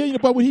 He's a billionaire.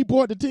 But when he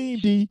bought the team,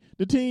 he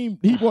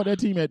bought that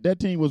team that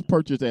team was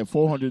purchased at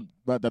 $400.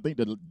 I think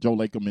that Joe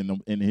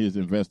Lacob and his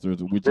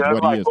investors, which is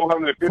what he is,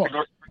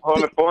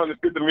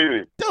 $450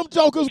 million. Them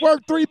jokers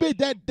worth $3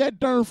 billion. That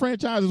darn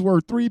franchise is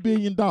worth $3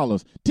 billion.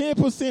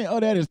 10%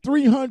 of that is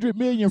 $300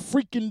 million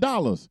freaking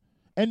dollars,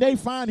 and they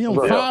fined him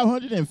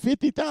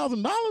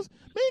 $550,000.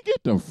 Man,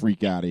 get the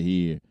freak out of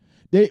here.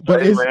 It's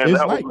like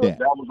that.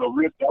 That was a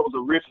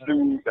rich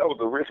dude. That was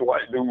a rich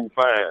white dude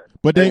fine.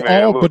 But they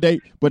all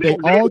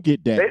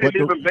get that. They didn't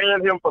even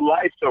ban him for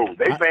life though.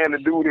 They banned the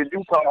dude in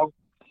Utah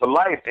for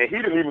life, and he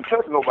didn't even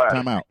touch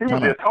nobody. He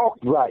was just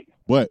talking. Right.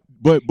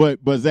 But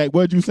Zack,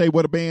 what did you say?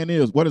 What a ban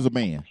is? What is a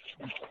ban?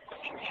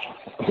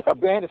 A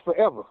ban is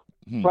forever.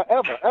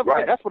 Forever.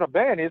 Right. That's what a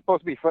ban is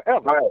supposed to be.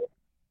 Forever. Right.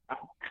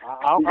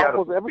 I'm not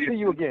supposed to ever see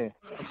you again.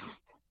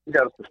 You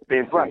got to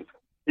suspend. Right.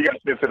 He got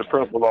sent to the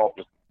principal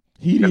office.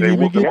 He didn't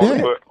even get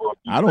that.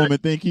 I don't even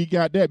think he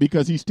got that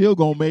because he's still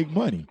going to make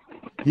money.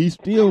 He's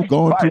still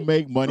going to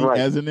make money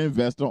as an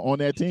investor on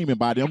that team. And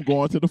by them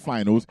going to the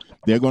finals,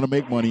 they're going to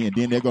make money. And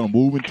then they're going to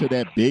move into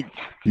that big,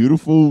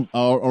 beautiful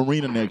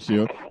arena next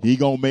year. He's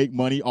going to make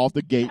money off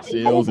the gate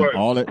sales and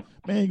all that.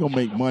 Man, he's going to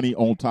make money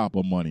on top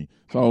of money.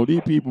 So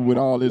these people with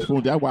all this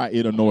food, that's why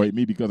it annoyed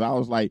me, because I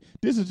was like,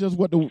 this is just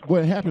what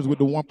happens with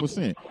the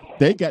 1%.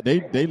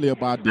 They live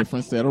by a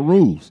different set of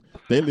rules.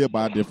 They live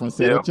by a different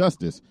set of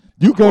justice.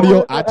 You go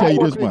to I tell you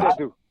this much.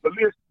 But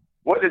listen,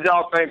 what did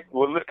y'all think?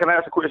 Well, can I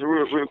ask a question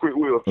real quick,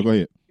 Will? Go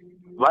ahead.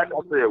 Like I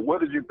said,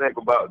 what did you think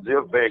about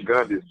Jeff Van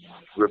Gundy's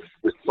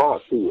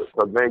response to it?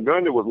 Because Van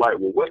Gundy was like,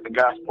 well, what's the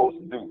guy supposed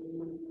to do?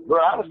 Bro,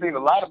 I've seen a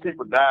lot of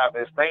people dive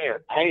in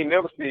stands. I ain't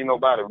never seen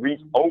nobody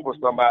reach over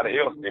somebody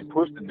else and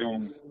push the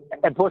dude.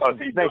 And push the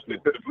dude to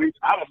the bleach.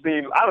 I've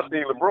seen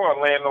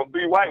LeBron land on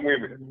 3 white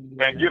women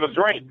and get a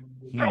drink.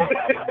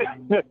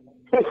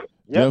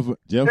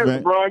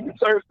 LeBron, you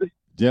thirsty?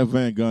 Jeff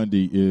Van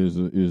Gundy is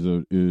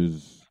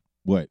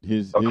what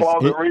his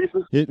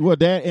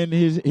that and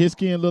his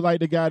skin look like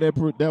the guy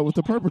that was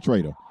the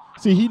perpetrator.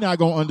 See, he's not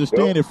gonna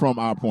understand it from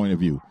our point of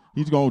view.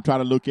 He's gonna try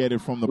to look at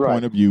it from the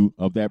point of view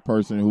of that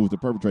person who's the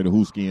perpetrator,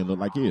 whose skin look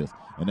like his,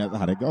 and that's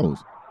how that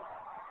goes.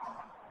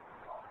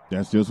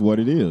 That's just what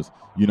it is,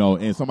 you know.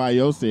 And somebody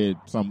else said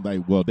something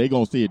like, "Well, they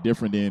gonna see it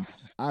different than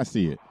I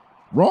see it."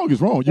 Wrong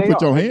is wrong. You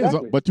put your hands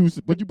up, but you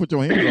put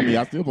your hands on me.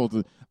 I'm supposed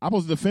to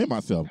defend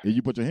myself. And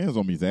you put your hands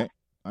on me, Zack.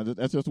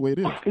 That's just the way it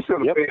is. He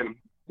should have paid him.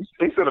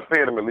 He should have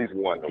paid him at least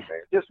one, though,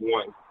 man. Just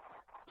one.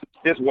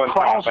 Just one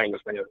five finger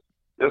stand.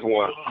 Just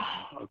one.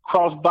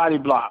 Cross body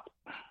block.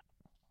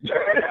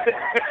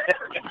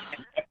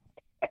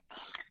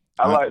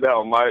 I like that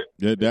one, Mike.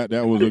 Yeah,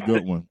 that was a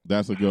good one.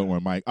 That's a good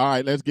one, Mike. All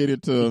right, let's get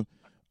into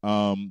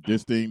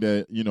this thing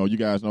that, you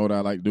guys know what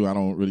I like to do. I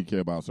don't really care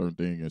about certain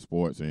things in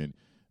sports, and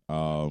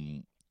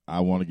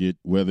I want to get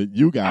whether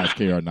you guys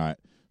care or not.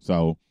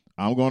 So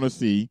I'm going to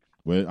see.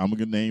 I'm going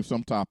to name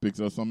some topics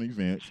or some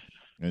events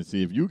and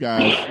see if you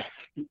guys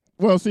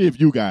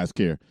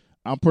care.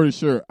 I'm pretty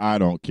sure I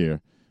don't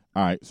care.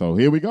 All right, so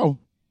here we go. All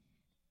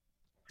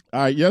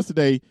right,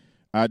 yesterday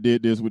I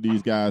did this with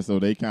these guys, so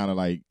they kind of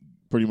like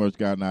pretty much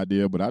got an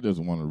idea, but I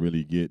just want to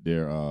really get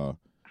their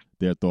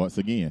thoughts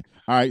again.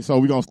 All right, so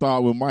we're going to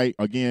start with Mike.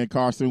 Again,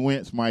 Carson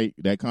Wentz, Mike,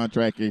 that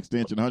contract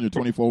extension,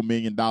 $124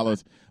 million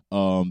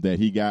that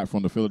he got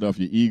from the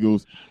Philadelphia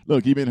Eagles.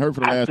 Look, he's been hurt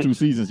for the last 2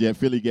 seasons, yet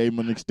Philly gave him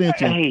an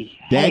extension.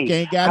 Dak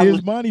ain't got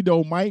his money,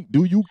 though, Mike.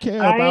 Do you care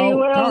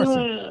about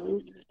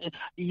Carson?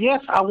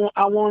 Yes, I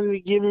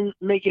wanted to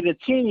make it a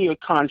 10-year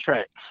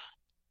contract.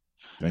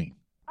 Dang.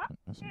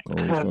 That's some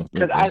cold stuff.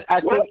 Because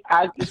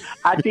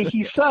I think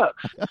he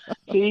sucks.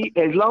 See,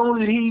 as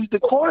long as he's the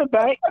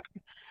quarterback,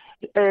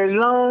 and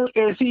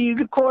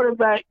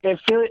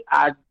Philly,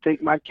 I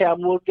think my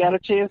Cowboys got a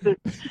chance to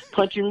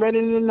punch him right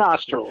in the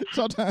nostril.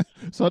 Sometimes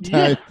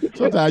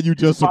you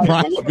just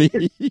surprise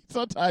me.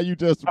 Sometimes you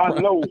just surprise me.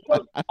 I know.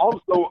 I'm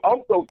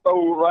so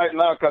thrown right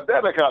now because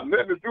that ain't got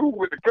nothing to do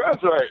with the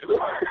contract.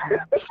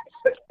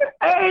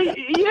 Hey,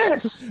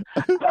 yes.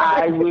 If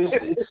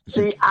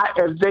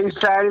they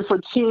signed for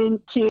 10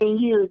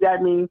 years,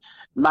 that means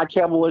my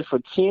Cowboys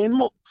for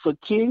 10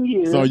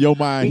 years. So your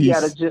mind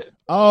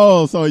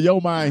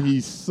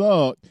he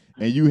sucked,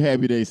 and you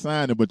happy they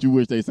signed him, but you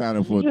wish they signed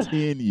him for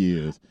 10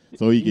 years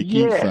so he could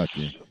keep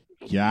sucking.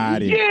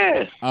 Got it.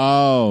 Yes.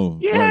 Oh,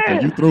 yes.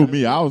 Right, you threw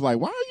me. I was like,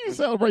 why are you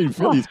celebrating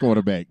Philly's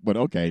quarterback? But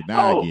okay,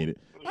 now I get it.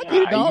 I get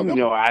it, dog.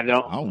 I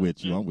don't. I'm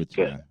with you. Now.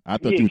 I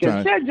thought you were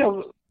trying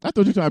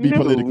to be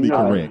politically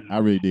correct. I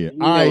really did.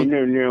 All right.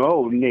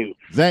 No.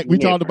 Zach, we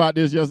talked about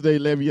this yesterday.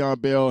 Le'Veon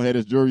Bell had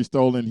his jewelry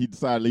stolen. He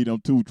decided to leave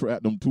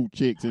them two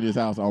chicks in his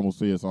house. I almost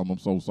said something. I'm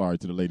so sorry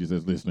to the ladies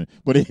that's listening.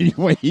 But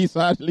anyway, he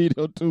decided to leave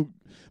them 2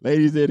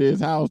 ladies at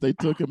his house. They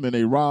took him and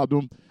they robbed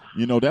him.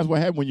 That's what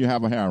happens when you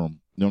have a harem.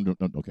 No,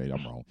 okay,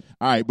 I'm wrong.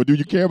 All right, but do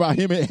you care about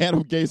him and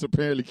Adam Gase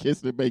apparently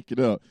kissing and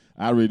making up?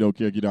 I really don't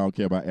care. You don't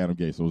care about Adam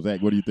Gase. So,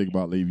 Zach, what do you think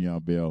about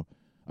Le'Veon Bell?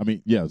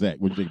 Zach,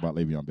 what do you think about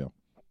Le'Veon Bell?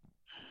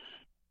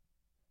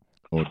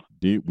 Or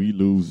did we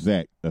lose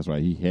Zach? That's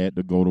right. He had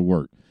to go to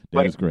work.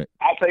 That is correct.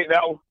 I'll take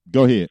that one.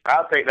 Go ahead.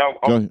 I'll take that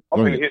one. I'm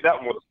going to hit that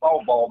one with a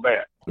softball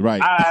bat.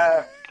 Right.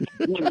 I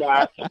do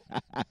not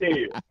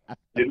care.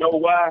 You know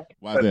why?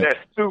 Why that? That's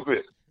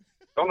stupid.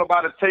 Don't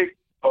nobody take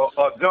a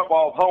jump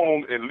off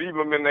home and leave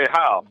them in their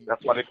house.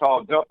 That's why they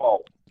call jump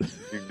off.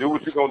 You do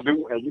what you're going to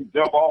do, and you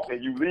jump off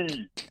and you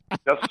leave.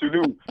 That's what you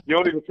do. You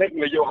don't even take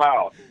them to your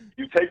house.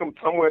 You take them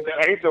somewhere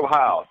that ain't your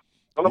house.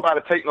 Don't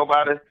nobody take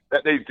nobody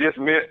that they just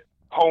met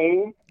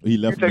home.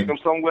 You take them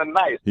somewhere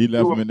nice. He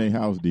left them in their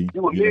house, D.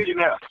 You a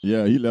millionaire.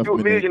 Yeah, he left them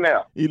in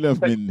millionaire. He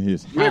left them in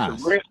his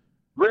house.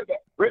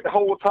 Rent the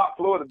whole top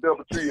floor of the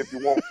Delta-Tree if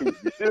you want to.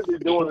 You should be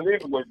doing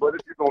it anyway, but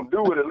if you're going to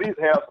do it, at least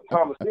have some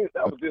common sense.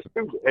 That was just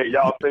stupid. Hey,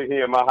 y'all stay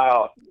here in my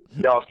house.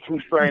 Y'all 2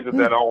 strangers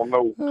that I don't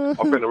know. I'm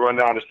finna run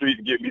down the street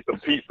and get me some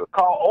pizza.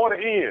 Order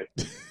in.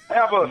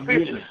 Have a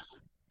assistant.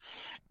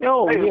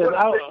 Yo, hey,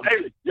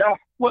 y'all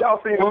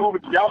seen the movie?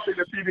 Y'all seen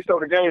the TV show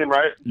The Game,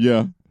 right?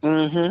 Yeah.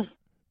 Mm-hmm.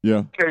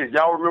 Yeah. Okay,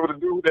 y'all remember the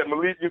dude that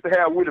Malik used to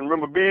have with him?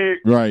 Remember Big?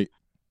 Right.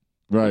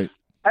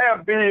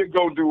 Have Big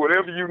go do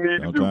whatever you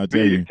need to do.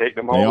 Big, take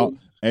them home.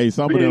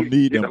 Some of them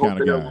need them kind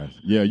of guys.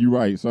 Yeah, you're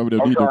right. Some of them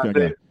need them kind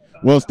of guys.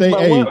 Well, stay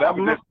in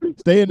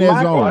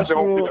that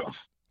zone.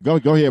 Go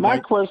ahead,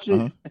 Mike.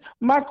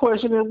 My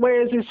question is,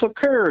 where is his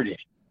security?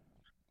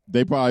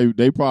 They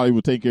probably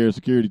will take care of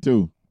security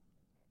too.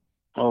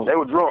 Oh. They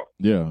were drunk.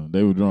 Yeah,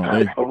 they were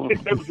drunk. They were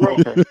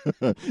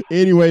drunk.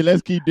 Anyway,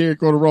 let's keep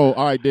Derek on the roll.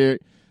 All right,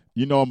 Derek.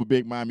 I'm a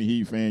big Miami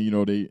Heat fan.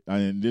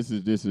 And this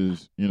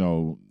is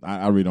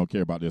I really don't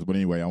care about this, but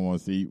anyway, I want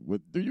to see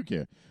what do you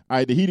care? All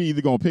right, the Heat are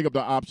either gonna pick up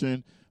the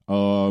option,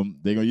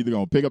 they're either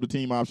gonna pick up the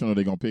team option, or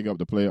they're gonna pick up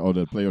the player, or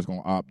the player's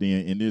gonna opt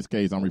in. In this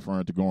case, I'm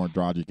referring to Goran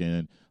Dragic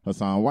and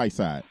Hassan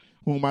Whiteside,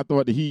 whom I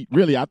thought the Heat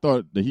should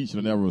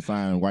have never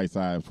signed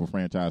Whiteside for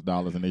franchise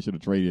dollars, and they should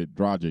have traded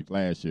Dragic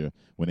last year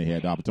when they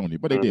had the opportunity,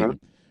 but they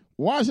didn't.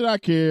 Why should I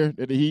care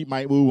that the Heat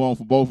might move on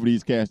for both of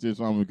these cats this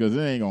summer? Because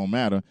it ain't gonna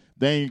matter.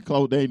 They ain't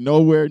close. They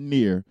nowhere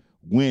near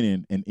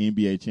winning an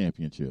NBA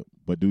championship.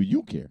 But do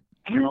you care?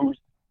 You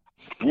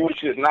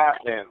should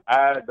not, and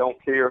I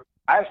don't care.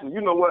 Actually,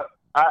 you know what?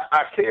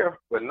 I care,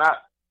 but not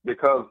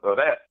because of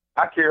that.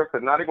 I care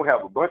because now they're gonna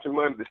have a bunch of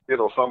money to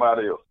spend on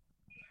somebody else.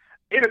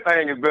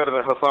 Anything is better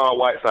than Hassan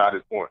Whiteside at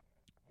this point.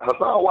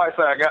 Hassan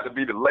Whiteside got to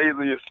be the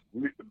laziest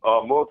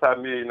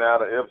multi-millionaire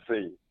I've ever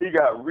seen. He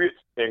got rich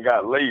and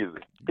got lazy.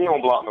 He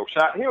don't block no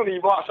shot. He don't even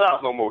block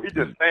shots no more. He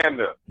just stand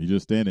there. He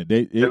just standing.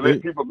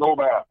 Let people go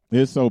by.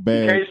 It's so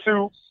bad. He can't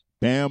shoot.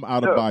 Bam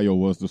Adebayo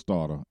was the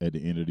starter at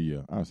the end of the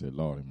year. I said,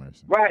 Lordy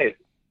mercy. Right.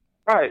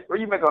 Where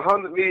you make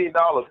 $100 million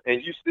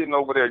and you sitting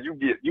over there,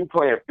 you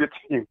playing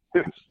 15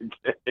 minutes a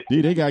game.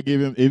 See, they gotta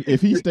give him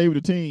if he stay with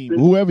the team,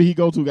 whoever he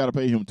go to got to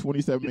pay him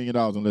 $27 million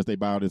unless they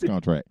buy out his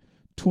contract.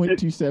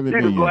 $27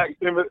 million.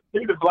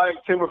 He's the black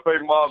Timothy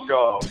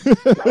Mozgov.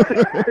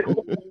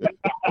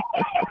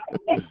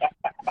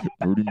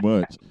 Pretty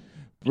much.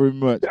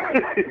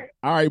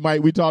 All right,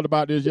 Mike, we talked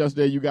about this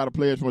yesterday. You got a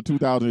pledge from a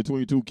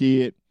 2022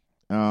 kid.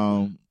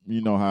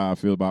 You know how I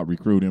feel about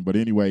recruiting. But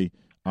anyway,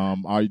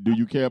 do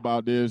you care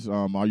about this?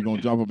 Are you going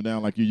to jump up and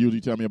down like you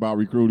usually tell me about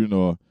recruiting,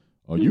 or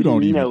you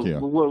don't even care?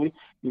 Well,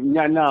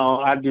 no,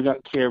 I do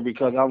not care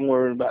because I'm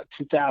worried about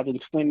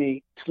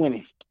 2020.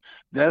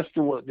 That's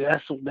the one.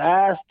 That's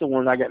the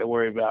one I got to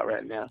worry about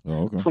right now.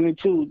 Oh, okay.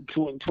 22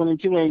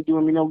 ain't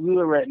doing me no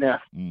good right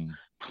now.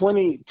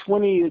 20 is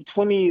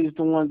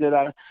the one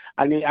that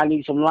I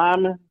need some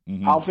linemen,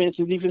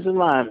 offensive, defensive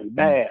linemen,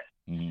 bad.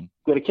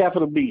 With a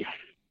capital B.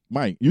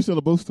 Mike, you still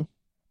a booster?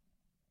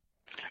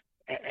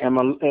 Am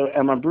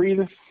I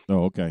breathing?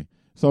 Oh, okay.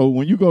 So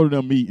when you go to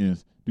them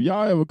meetings, do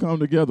y'all ever come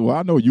together? Well,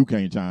 I know you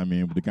can't chime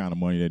in with the kind of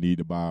money they need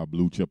to buy a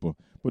blue chipper,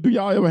 but do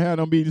y'all ever have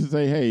them meetings and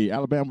say, "Hey,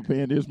 Alabama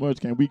paying this much?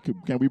 Can we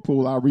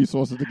pull our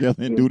resources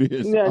together and do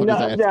this?" No.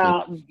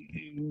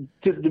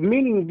 The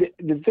meeting,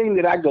 the thing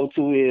that I go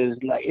to is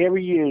like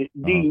every year.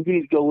 D, you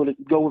need to go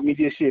with me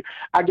this year.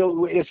 I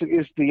go. It's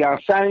the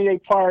signing day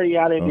party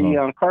out at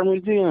the Carter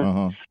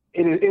Museum.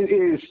 It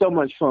is so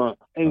much fun,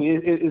 and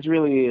it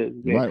really is.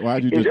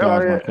 Why'd you just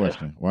dodge my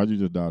question? Why'd you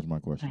just dodge my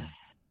question?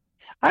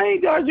 I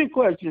ain't dodged your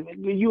question.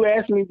 You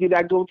asked me, did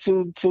I go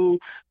to the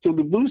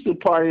booster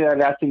party?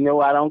 And I said, no,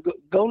 I don't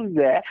go to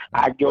that.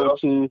 I go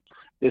to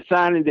the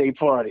signing day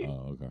party.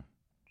 Oh, okay.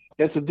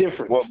 That's a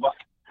difference. Well,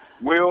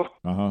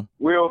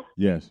 Will.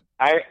 Yes.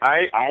 I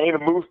ain't a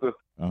booster.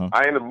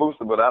 I ain't a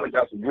booster, but I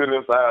got some good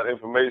inside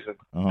information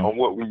on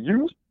what we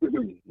used to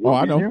do.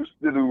 I know. We used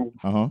to do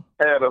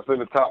had us in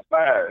the top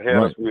 5. Had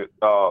us with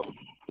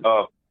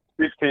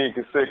 15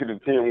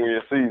 consecutive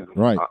 10-win seasons.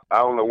 Right. I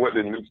don't know what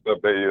the new stuff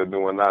they are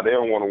doing now. They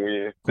don't want to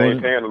win. They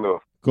ain't paying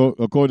enough.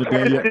 According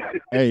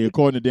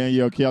to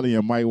Danielle Kelly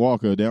and Mike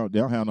Walker, they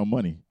don't have no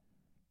money.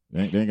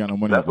 They ain't got no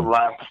money. That's a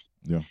lie.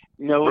 Yeah.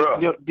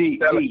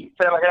 Tallahassee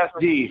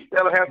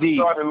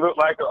starting to look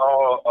like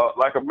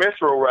a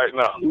metro right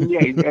now.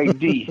 Yeah,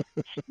 D.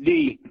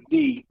 The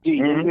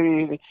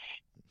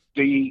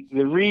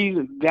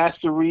reason that's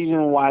the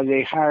reason why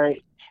they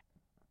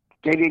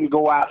didn't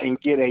go out and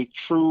get a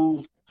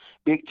true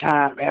big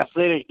time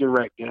athletic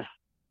director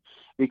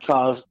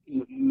because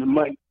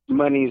the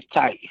money is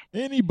tight.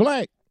 Any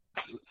black?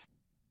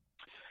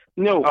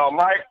 No.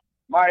 Mike.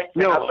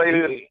 Can I say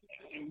this?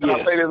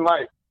 I say this,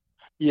 Mike?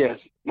 Yes.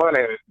 Money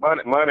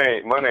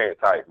ain't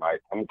tight,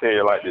 Mike. I'm gonna tell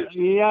you like this.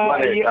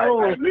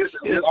 Tight, listen,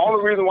 the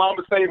only reason why I'm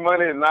gonna say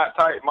money is not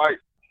tight, Mike,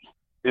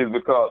 is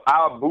because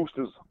our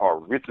boosters are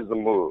rich as a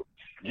mug.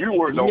 You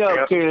work on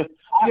campus.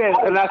 Yes,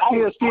 and I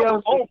still.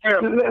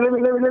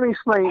 Let me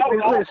explain.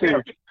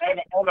 Listen,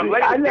 on the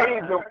lady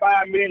gave them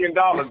 $5 million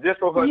just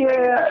for her.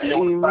 Yeah,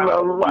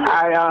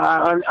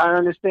 I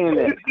understand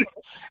that.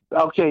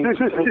 Okay,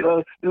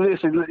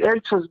 listen. Let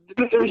me show you.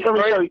 Let me show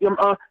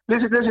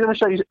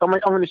you. I'm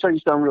going to show you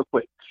something real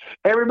quick.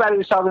 Everybody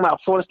is talking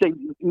about Florida State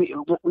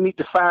need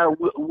to fire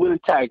Willie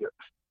Taggart.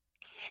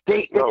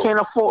 They can't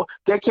afford.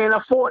 They can't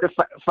afford to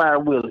fire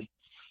Willie,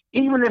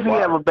 even if he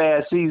have a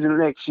bad season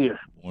next year.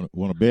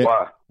 Want to bet?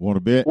 Why? Want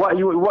to bet? Why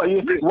they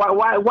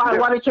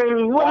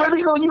can't? Let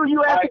me go.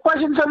 You ask the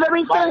question. So let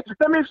me finish.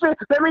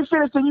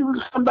 So you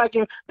can come back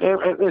and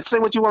say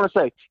what you want to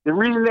say. The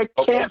reason they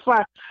can't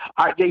fire,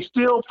 they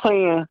still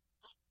paying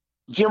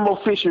Jimbo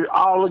Fisher,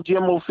 all of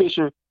Jimbo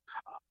Fisher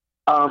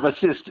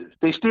assistants.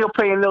 They still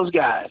paying those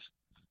guys.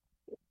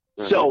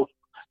 So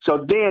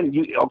then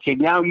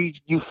now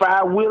you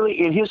fire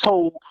Willie and his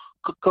whole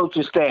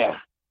coaching staff.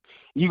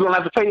 You're gonna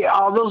have to pay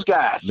all those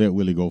guys. Let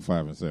Willie go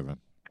 5-7.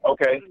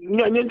 Okay.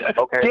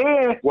 Okay.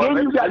 Then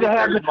you got to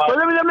have.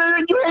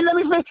 Let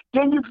me finish.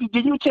 Then you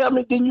tell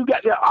me. Then you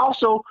got to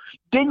also.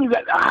 Then you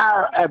got to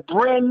hire a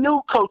brand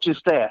new coaching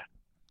staff.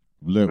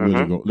 Let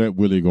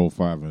Willie go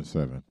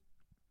 5-7.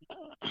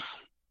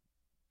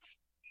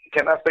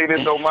 Can I say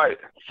this though,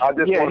 Mike? I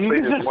just want to say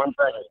this one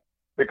thing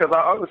because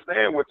I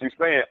understand what you're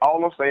saying.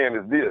 All I'm saying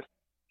is this: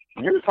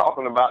 you're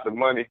talking about the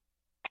money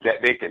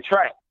that they can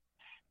track.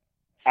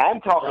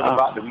 I'm talking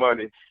about the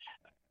money.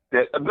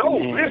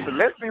 Listen,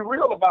 let's be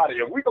real about it.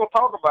 If we're going to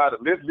talk about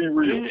it, let's be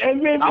real.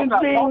 I'm not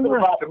talking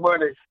about the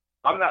money.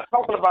 I'm not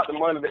talking about the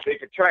money that they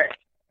can track.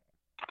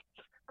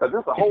 Because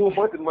there's a whole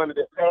bunch of money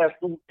that passes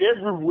through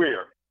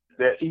everywhere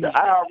that the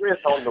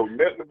IRS don't know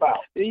nothing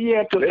about.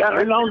 Yeah, because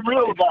I'm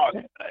real about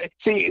it.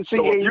 If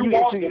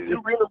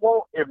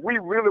we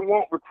really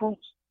want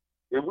recruits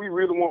if we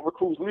really want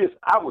recruits, listen,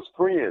 I was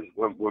friends.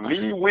 When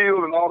me,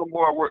 Will, and all the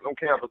boys worked on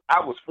campus, I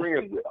was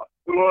friends with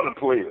a lot of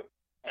players.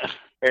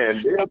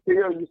 And they'll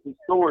tell you some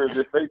stories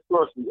if they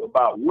trust you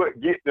about what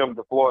get them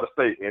to Florida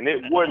State. And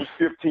it wasn't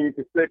 15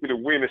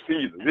 consecutive winning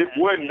seasons. It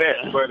wasn't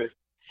that, buddy.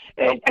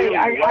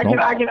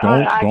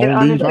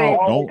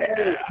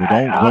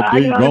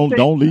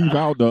 Don't leave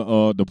out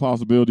the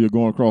possibility of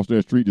going across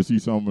that street to see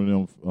some of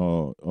them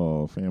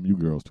FAMU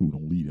girls too.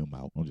 Don't leave them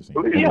out. I'm just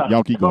saying. Yeah.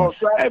 Y'all keep going.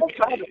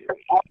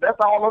 That's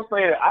all I'm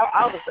saying.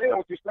 I understand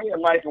what you're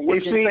saying, Mike, and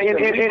what you're saying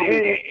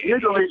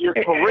usually is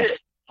correct.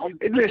 I'm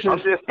just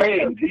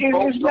saying,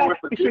 folks know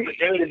it's a different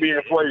game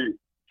being played.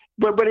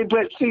 But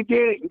see,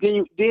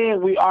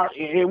 then we are,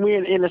 and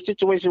we're in a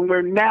situation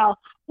where now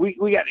we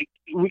got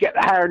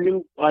to hire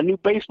a new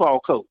baseball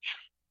coach.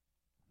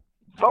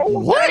 So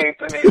what?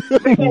 They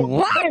ain't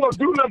gonna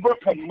do nothing but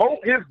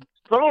promote his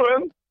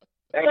son.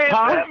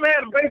 That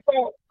man,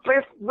 baseball,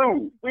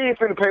 dude, we ain't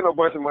finna pay no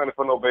bunch of money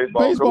for no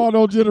baseball. Baseball coach.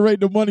 Don't generate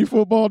the money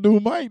football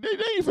do, Mike. They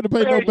ain't finna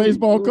pay no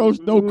baseball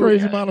coach no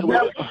crazy amount of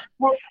money.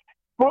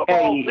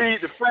 Football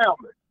feeds the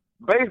family.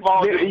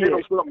 Baseball just give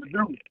them something to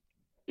do.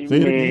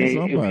 Say it again,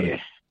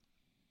 somebody.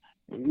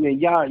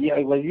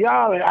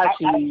 Y'all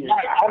actually.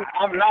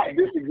 I'm not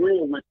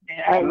disagreeing with you.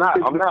 I'm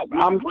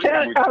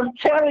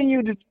telling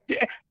you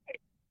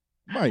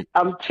Mike.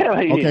 I'm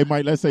telling you. Okay,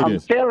 Mike, let's say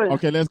this.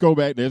 Okay, let's go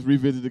back. Let's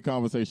revisit the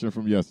conversation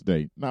from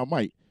yesterday. Now,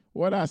 Mike,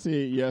 what I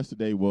said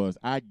yesterday was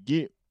I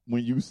get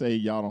when you say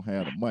y'all don't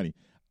have the money.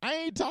 I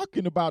ain't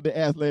talking about the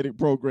athletic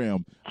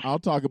program. I'll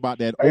talk about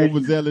that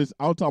overzealous.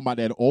 I'm talking about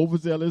that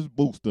overzealous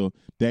booster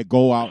that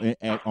go out and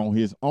act on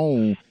his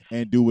own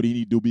and do what he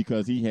need to do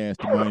because he has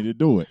the money to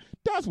do it.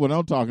 That's what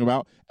I'm talking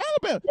about.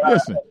 Alabama,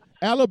 listen,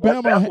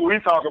 Alabama. That's what we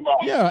talking about.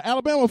 Yeah,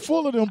 Alabama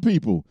full of them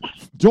people.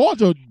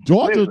 Georgia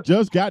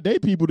just got their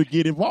people to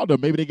get involved. Or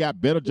maybe they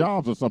got better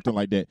jobs or something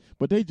like that.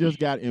 But they just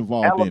got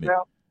involved in it.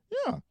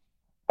 Yeah.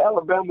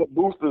 Alabama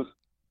boosters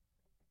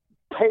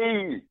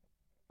paid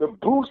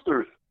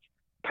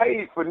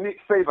for Nick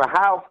Saban's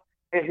house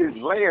and his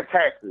land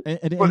taxes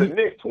for the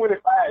next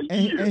 25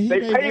 years. They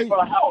paid for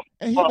the house.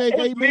 And he make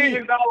 $8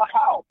 million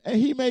house. And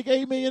he make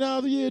 $8 million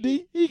a year,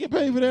 D. He can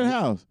pay for that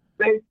house.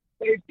 They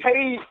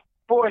paid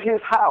for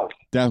his house.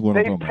 That's what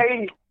I'm talking about. They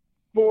paid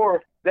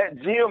for that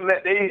gym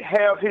that they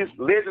have his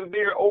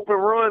legendary open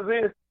runs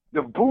in.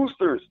 The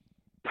boosters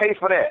pay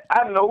for that.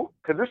 I know,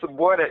 because this is a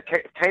boy that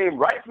came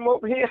right from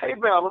over here in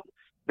Alabama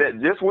that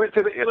just went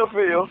to the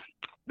NFL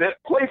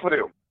that play for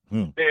them.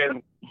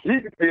 And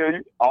he can tell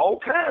you all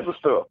kinds of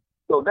stuff.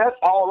 So that's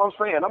all I'm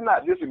saying. I'm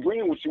not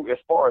disagreeing with you as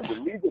far as the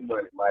legal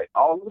money, Mike.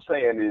 All I'm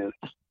saying is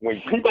when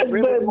people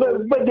please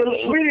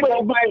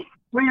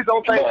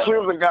don't think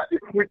Clemson got this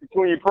quick and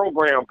clean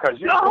program because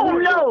you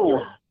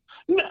no,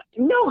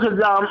 because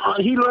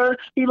he learned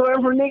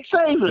from Nick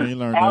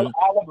Saban.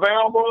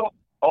 Alabama,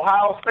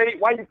 Ohio State.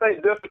 Why do you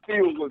think Justin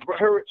Fields was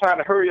trying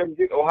to hurry up and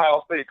get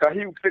Ohio State? Because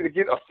he was going to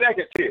get a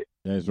second pick.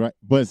 That's right.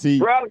 But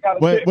see, wait.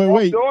 But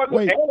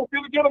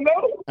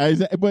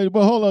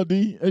hold on,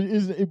 D.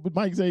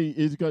 Mike say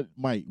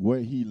Mike,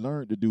 what he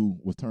learned to do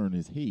was turn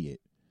his head.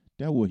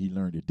 That's what he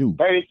learned to do.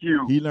 Thank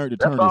you. He learned to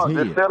turn his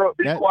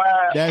head.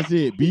 Quiet. That's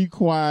it. Be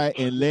quiet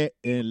and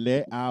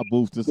let our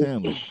boosters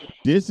handle it.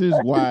 This is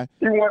why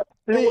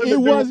it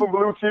was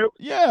blue chip.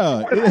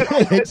 Yeah.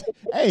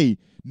 Hey,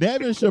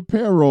 Nevin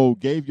Shapiro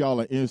gave y'all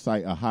an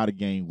insight of how the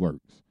game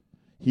works.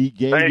 He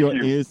gave you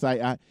an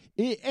insight.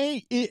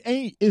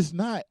 It's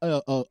not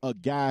a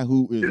guy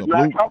who is it's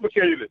not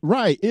complicated.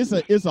 Right. It's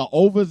an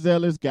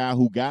overzealous guy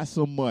who got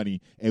some money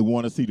and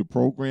want to see the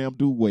program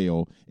do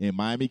well. In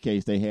Miami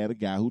case, they had a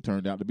guy who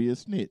turned out to be a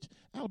snitch.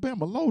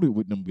 Alabama loaded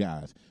with them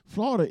guys.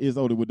 Florida is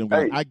loaded with them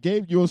guys. I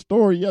gave you a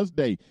story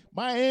yesterday.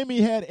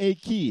 Miami had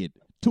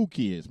two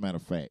kids, matter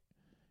of fact,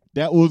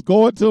 that was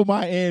going to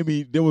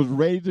Miami, that was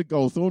ready to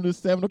go. Soon as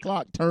 7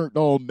 o'clock turned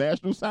on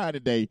National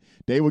Signing Day,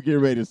 they were getting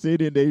ready to sit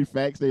in their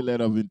fax they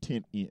let of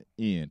intent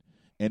in.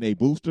 And a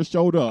booster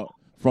showed up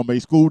from a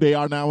school they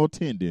are now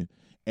attending,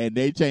 and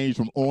they changed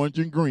from orange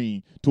and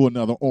green to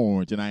another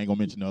orange, and I ain't going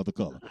to mention the other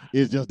color.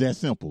 It's just that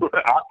simple.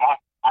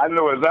 I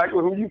know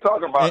exactly who you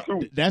talking about,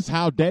 too. That's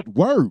how that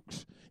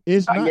works.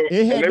 It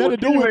had nothing to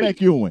do with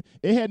McEwen.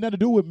 It had nothing to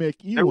do with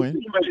McEwen.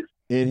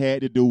 It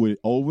had to do with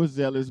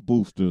overzealous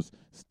boosters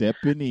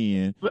stepping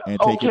in and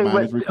taking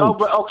Miami's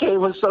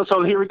recruits.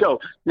 So here we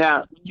go.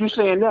 Now you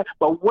saying that,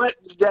 but what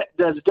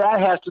does that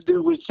have to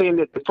do with saying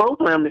that the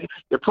program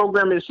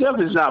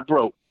itself is not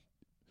broke?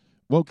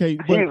 Okay,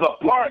 he's a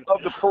part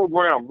of the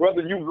program,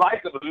 whether you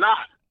like it or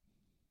not.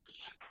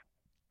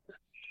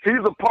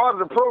 He's a part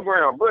of the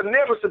program. But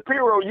Nevin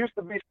Shapiro used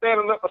to be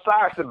standing up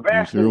beside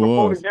Sebastian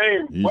before the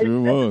game. He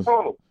sure was.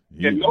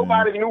 And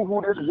nobody knew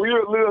who this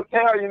weird little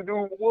Italian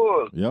dude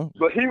was. Yeah.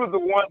 But he was the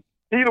one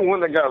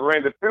that got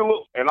Randy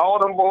Phillips and all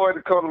them boys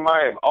that come to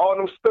Miami. All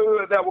them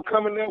studs that were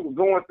coming there were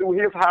going through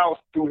his house,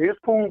 through his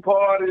pool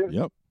parties.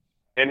 Yep.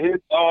 And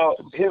his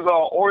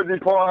orgy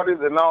parties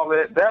and all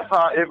that. That's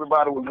how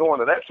everybody was going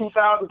to that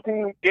 2000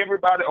 team.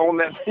 Everybody on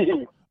that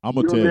team I'm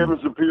gonna tell you.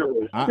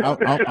 Superior. I'm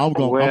gonna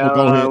go ahead.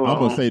 I'm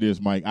gonna say this,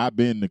 Mike. I've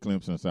been to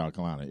Clemson, South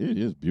Carolina. It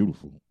is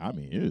beautiful. I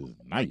mean, it is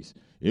nice.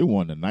 It's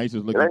one of the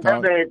nicest looking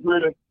colleges.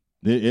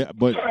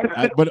 But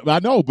I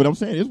know. But I'm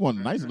saying it's one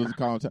of the nicest looking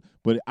colleges.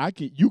 But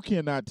you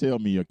cannot tell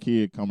me a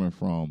kid coming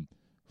from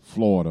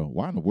Florida,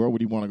 why in the world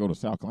would he want to go to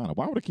South Carolina?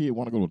 Why would a kid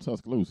want to go to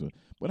Tuscaloosa?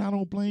 But I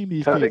don't blame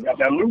these kids. They got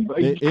that loose.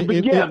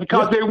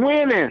 Because they're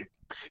winning.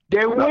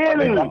 They're winning.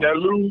 They got that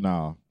loose.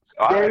 No.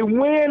 They're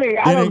winning.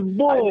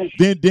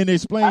 Then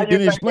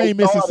explain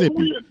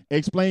Mississippi.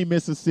 Explain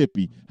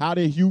Mississippi. How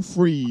did Hugh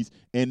Freeze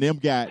and them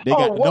got the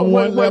number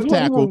one left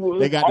tackle.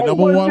 They got the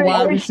number one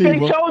wide receiver.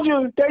 They told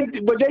you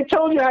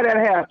how that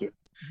happened.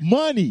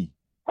 Money.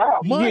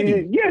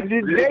 Money. Yeah,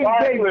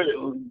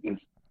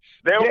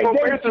 they're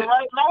progressing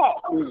right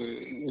now.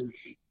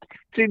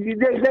 See, they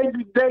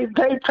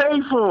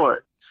pay for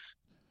it.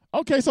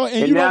 Okay, so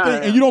you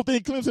don't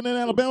think Clemson and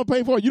Alabama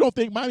pay for it? You don't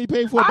think Miami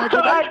paid for it back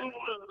then?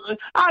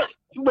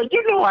 But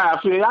you know how I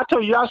feel. I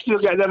told you, I still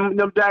got them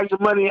bags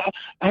of money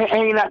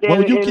hanging out there.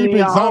 Well, you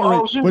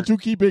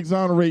keep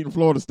exonerating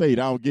Florida State.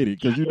 I don't get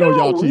it because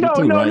y'all cheated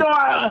too,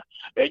 right?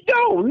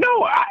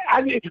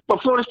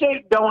 But Florida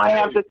State don't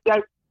have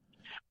that.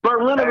 Burt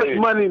Reynolds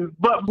money,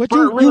 but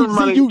Burt Reynolds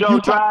money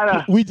don't try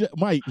to.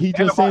 Mike, he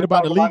just said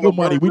about the legal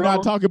money. We're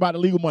not talking about the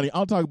legal money.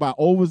 I'm talking about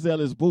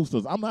overzealous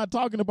boosters. I'm not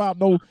talking about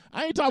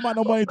I ain't talking about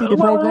no money through the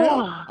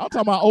program. I'm talking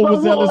about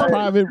overzealous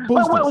private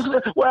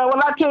boosters. Well,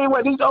 I tell you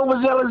what, these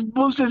overzealous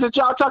boosters that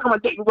y'all talking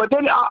about,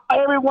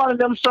 every one of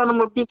them son of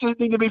a bitches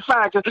need to be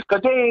fired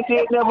because they ain't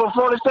did never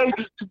Florida State.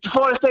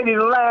 Florida State in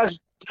the last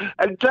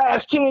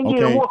 10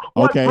 years.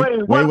 Okay.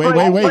 Wait. Whoa.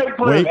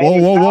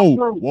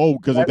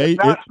 Because I'm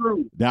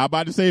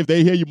about to say if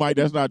they hear you, Mike,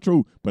 that's not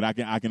true. But I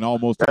can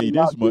almost tell you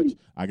this much.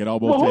 I can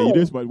almost tell you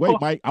this much. Wait,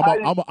 Mike,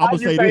 I'm gonna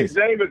say this.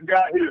 James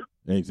got here.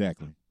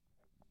 Exactly.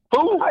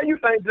 Who? How you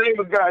think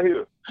James got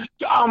here?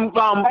 Hold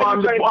on.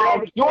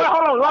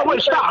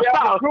 Wait, stop.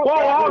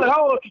 Hold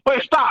on.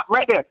 Wait, stop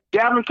right there.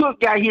 Davin Cook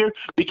got here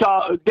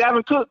because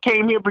Davin Cook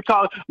came here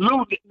because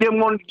Lou didn't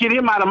want to get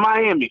him out of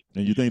Miami.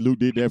 And you think Lou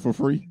did that for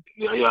free?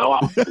 I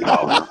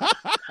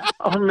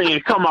mean,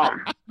 come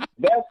on.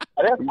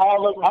 That's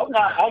all of. I'm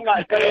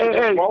not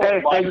saying.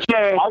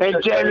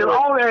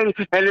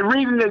 And the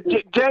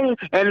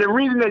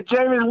reason that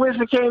James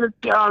Winston came to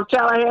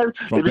Tallahassee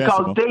is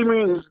because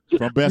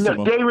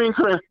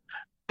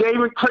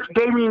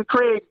Damian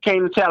Craig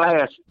came to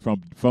Tallahassee.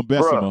 From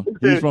Bessemer.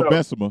 He's from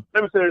Bessemer.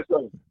 Let me tell you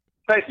something.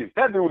 Thank you.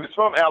 That dude is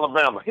from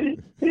Alabama. He's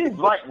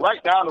like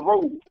right down the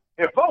road.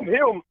 If I'm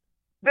him,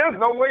 there's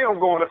no way I'm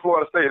going to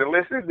Florida State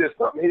unless it's just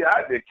something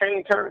I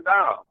can't turn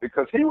down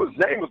because he was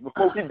James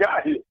before he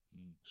got here.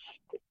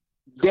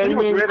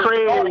 Damian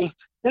Craig.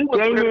 He was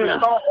ready to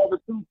start over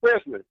 2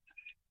 freshmen.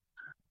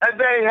 And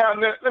they ain't have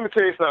nothing. Let me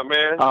tell you something,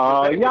 man.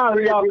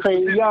 Y'all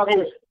crazy.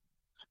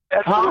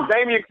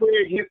 Damian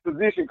Craig, his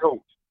position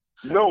coach.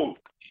 No.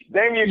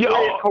 Damian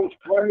Craig coach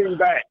running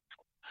back.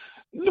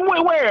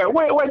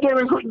 Where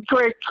Damian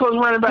Craig coach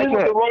running back? He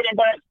was the running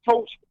back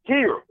coach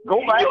here. Go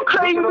back. You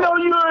crazy? No,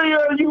 you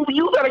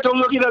better go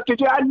look it up. You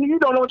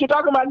don't know what you're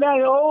talking about now.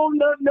 Oh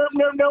no.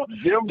 Damian,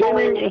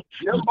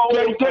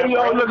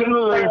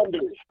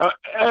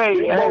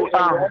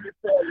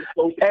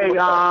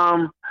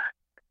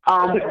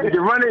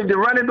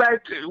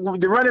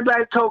 the running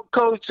back coach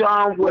was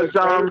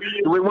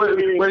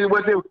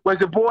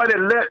the boy that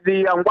left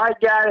the white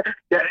guy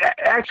that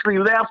actually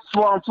left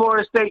from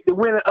Florida State to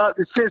win it up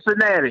to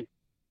Cincinnati.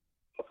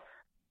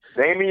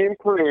 Damian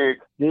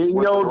Craig.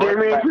 Damian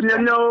Craig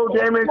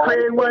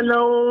wasn't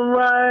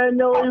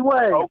no, he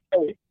wasn't.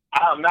 Okay,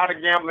 I'm not a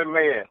gambling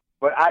man,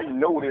 but I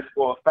know this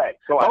for a fact.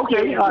 So I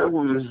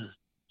will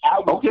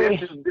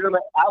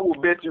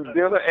bet you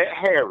dinner at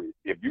Harry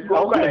if you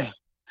go back.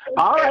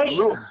 All right.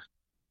 Look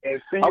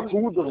and see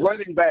who the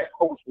running back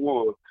coach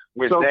was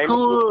when Damian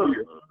was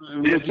here.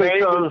 His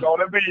name is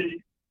going to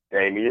be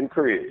Damian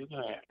Craig.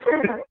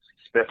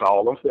 That's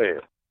all I'm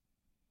saying.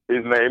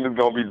 His name is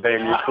going to be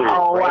Damian Craig.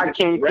 Oh, I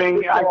can't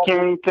think it.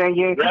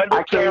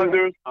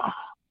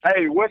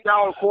 Hey, what's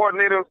y'all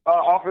coordinator,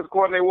 offense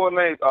coordinator, what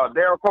name?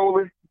 Daryl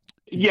Coley?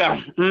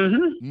 Yeah.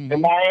 Mm-hmm.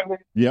 In Miami?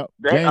 Yep.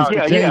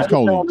 James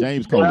Coley.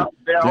 James Coley.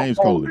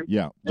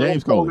 Yeah.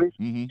 James Coley.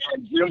 Mm-hmm.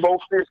 And Jimbo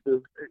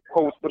Fisher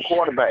coached the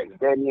quarterback.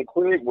 Damian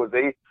Craig was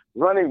a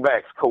running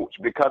backs coach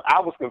because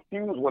I was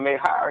confused when they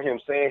hired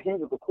him saying he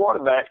was the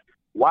quarterback.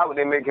 Why would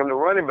they make him the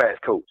running backs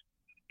coach?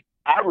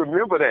 I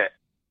remember that.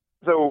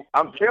 So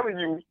I'm telling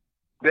you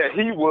that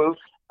he was.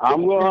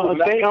 I'm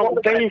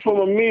thank you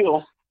for my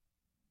meal.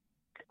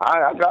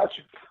 I got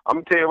you. I'm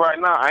going to tell you right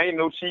now, I ain't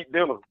no cheap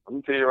dinner. I'm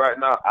going to tell you right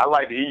now, I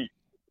like to eat.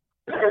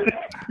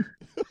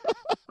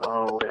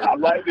 I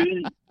like to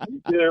eat. I'm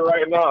going to tell you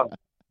right now,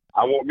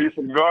 I want me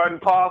some garden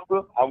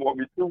pasta, I want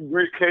me 2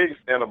 grit cakes,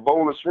 and a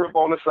bowl of shrimp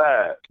on the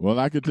side. Well,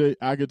 I could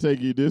take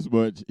you this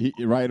much.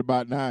 Right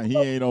about now, he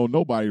ain't on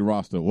nobody's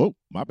roster. Whoa,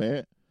 my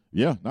bad.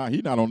 Yeah,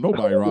 he not on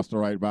nobody's roster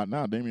right about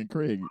now. Damian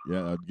Craig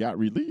got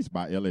released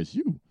by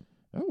LSU.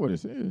 That's what it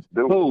says.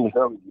 Who?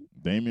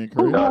 Damian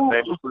Craig. No,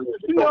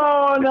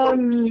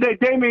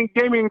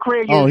 Damian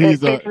Craig. Oh, is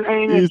he's at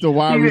Texas he's the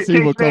wide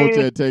receiver coach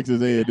A&M. at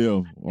Texas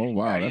A&M. Oh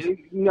wow,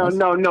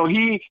 No.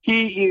 He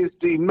is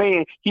the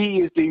man.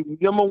 He is the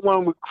number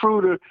one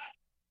recruiter.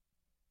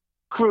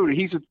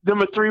 He's the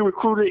number 3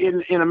 recruiter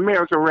in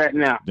America right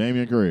now.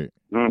 Damian Craig.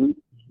 Mm-hmm.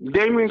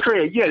 Damian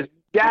Craig. Yes,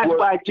 that's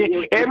why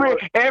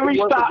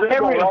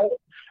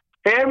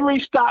every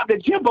stop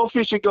that Jimbo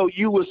Fisher go,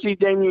 you will see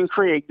Damian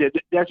Craig.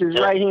 That's his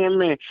right hand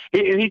man.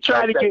 He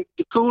tried to get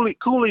Cooley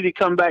to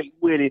come back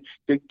with it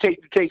to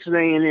take the Texas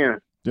A&M.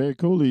 James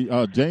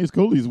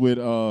Cooley's with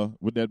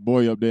that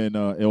boy up there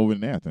over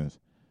in Athens.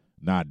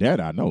 Nah,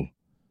 that I know.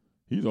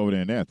 He's over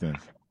there in Athens.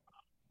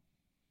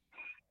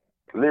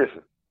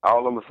 Listen,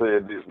 all I'm gonna say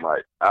is this,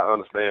 Mike. I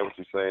understand what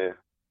you're saying.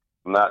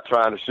 I'm not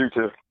trying to shoot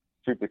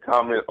the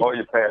comment or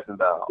you're passing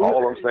down.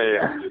 All I'm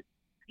saying is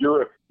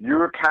you're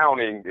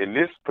counting in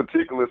this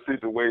particular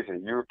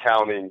situation. You're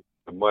counting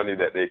the money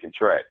that they can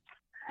track.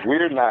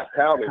 We're not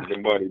counting the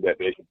money that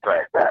they can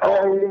track. Bro,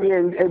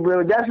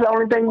 that's the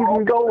only thing you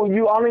can go.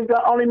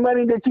 The only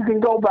money that you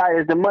can go by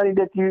is the money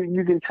that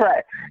you can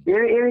track.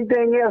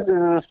 Anything else is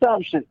an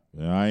assumption.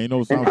 Yeah, I ain't no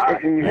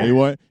assumption.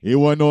 It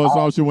wasn't no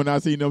assumption when I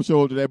seen them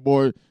show up to that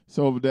boy's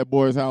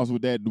house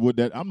with that.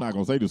 I'm not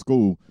gonna say the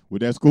school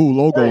with that school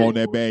logo on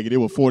that bag, and it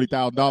was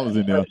 $40,000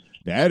 in there.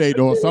 That ain't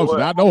no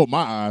assumption. I know what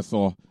my eyes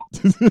saw.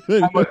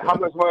 How much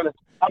money?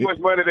 How much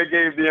money they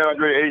gave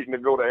DeAndre Ayton to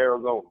go to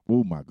Arizona?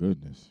 Oh my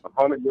goodness,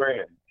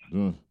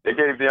 $100,000. They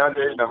gave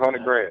DeAndre Ayton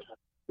 $100,000.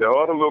 The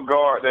other little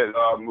guard, that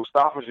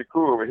Mustafa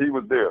Shakur, when he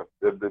was there,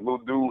 the little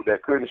dude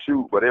that couldn't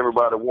shoot, but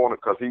everybody wanted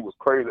because he was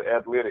crazy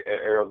athletic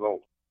at Arizona,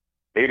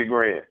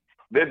 $80,000.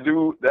 That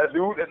dude that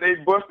they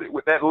busted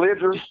with that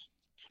ledger.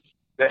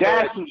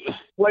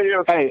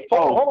 Players. Hey,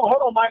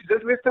 hold on, Mike.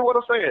 Just listen to what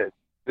I'm saying.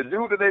 The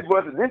dude that they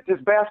busted, this is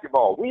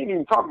basketball. We ain't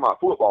even talking about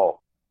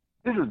football.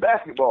 This is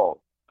basketball.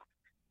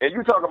 And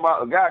you talking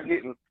about a guy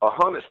getting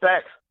 100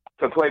 stacks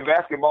to play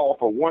basketball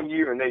for 1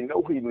 year, and they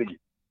know he leaving.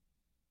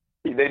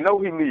 They know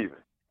he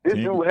leaving. This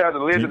dude had a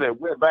legend that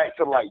went back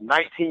to like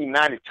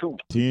 1992.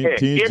 10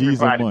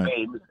 G's a month.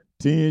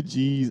 10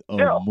 G's a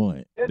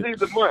month. 10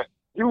 G's a month.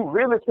 You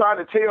really trying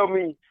to tell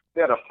me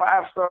that a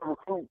 5-star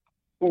recruit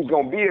who's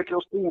going to be at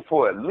your school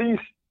for at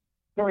least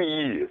 3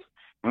 years,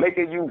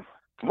 making you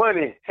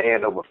money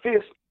hand over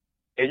fist,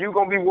 and you're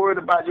going to be worried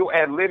about your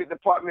athletic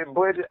department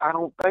budget? I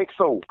don't think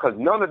so, because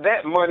none of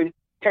that money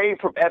came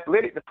from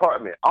athletic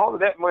department. All of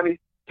that money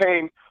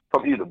came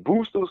from either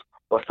boosters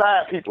or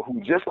side people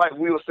who, just like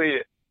Will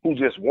said, who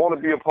just want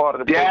to be a part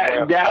of the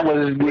program. That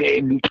was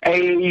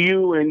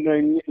AAU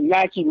and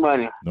Nike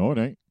money. No, it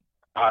ain't.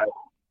 All right.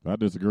 I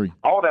disagree.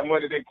 All that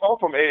money they come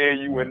from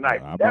AAU and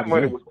Nike. That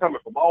money was coming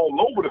from all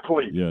over the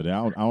place. Yeah,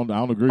 I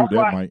don't agree with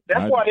that, Mike.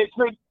 That's why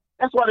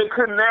they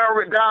couldn't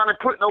narrow it down and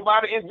put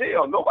nobody in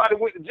jail. Nobody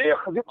went to jail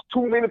because it was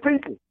too many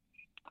people.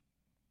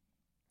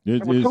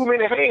 It was too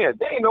many hands.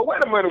 They didn't know where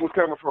the money was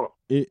coming from.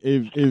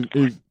 If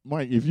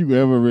Mike, if you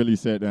ever really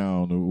sat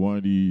down with one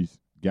of these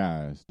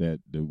guys that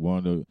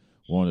one of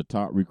the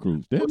top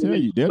recruits, they'll tell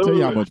you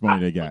how much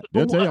money they got.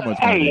 They'll tell you how much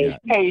money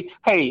they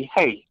got.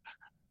 Hey.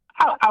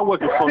 I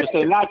work at Florida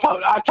State, and I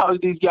talk to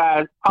these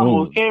guys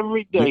almost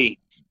every day.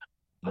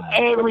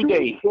 Every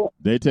day.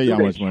 They tell you how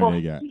much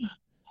money they got.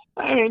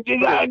 I mean,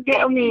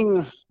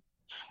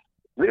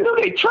 do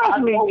they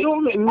trust me?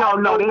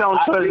 No, they don't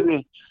trust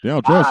me. They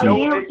don't trust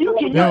you. You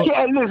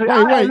can't listen.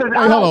 Wait,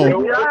 hold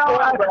on.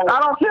 I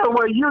don't care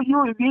what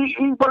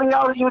you putting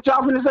y'all your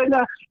job in to say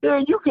now.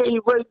 Yeah, you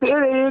can't.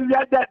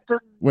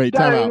 Wait,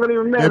 time out.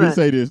 Let me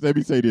say this.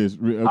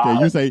 Okay,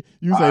 you say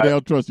they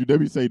don't trust you. Let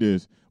me say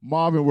this.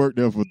 Marvin worked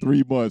there for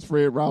 3 months.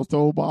 Fred Rouse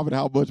told Marvin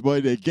how much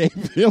money they gave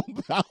him.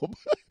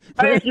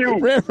 Thank you.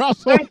 Fred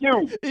Rouse Thank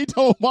you. He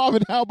told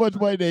Marvin how much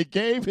money they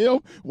gave him,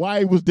 why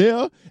he was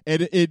there,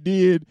 and it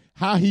did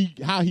how he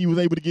was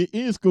able to get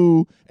in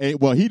school. And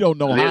well, he don't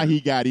know how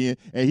he got in,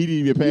 and he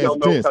didn't even pass the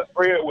test.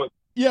 Fred was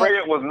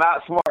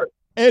not smart.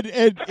 And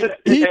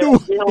he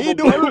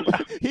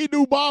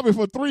knew Marvin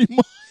for 3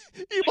 months.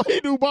 He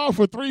knew Marvin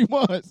for 3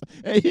 months,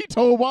 and he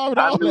told Marvin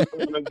all that.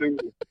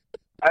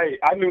 Hey,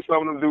 I knew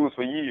some of them dudes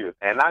for years,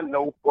 and I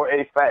know for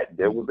a fact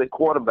there was a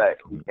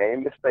quarterback who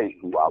came to state,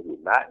 who I will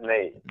not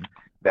name,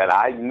 that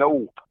I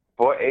know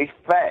for a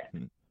fact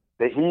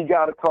that he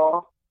got a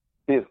car,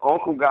 his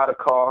uncle got a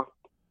car,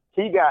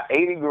 he got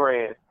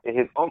 $80,000, and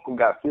his uncle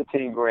got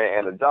 $15,000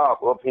 and a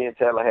job up here in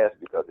Tallahassee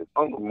because his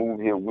uncle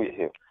moved here with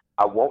him.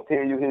 I won't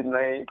tell you his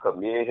name because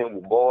me and him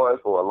were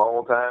boys for a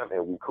long time,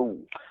 and we cool.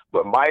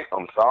 But Mike,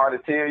 I'm sorry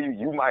to tell you,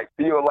 you might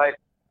feel like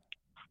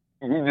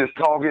you just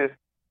talking.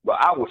 But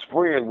I was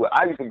friends with,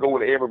 I used to go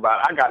to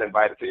everybody. I got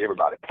invited to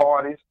everybody's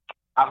parties.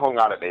 I hung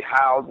out at their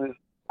houses.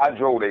 I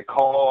drove their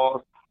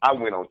cars. I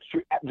went on,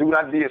 dude,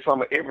 I did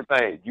some of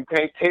everything. You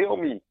can't tell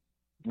me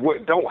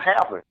what don't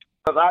happen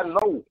because I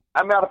know.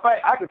 As a matter of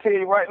fact, I can tell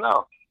you right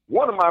now,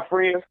 one of my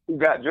friends who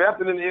got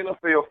drafted in the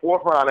NFL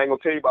 4th round, I ain't going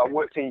to tell you about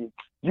what team,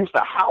 used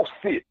to house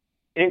sit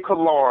in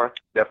Cologne,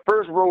 that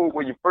first road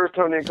where you first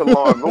turn in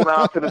Cologne, go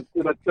down to the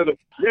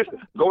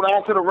go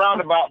down to the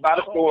roundabout by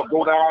the store,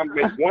 go down,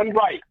 make one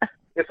right.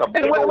 It's a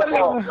big old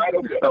cross right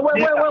over there.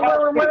 Wait,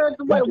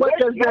 what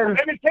does that?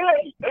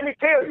 Let me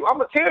tell you. I'm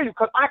gonna tell you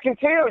because I can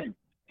tell you.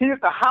 Here's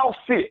the house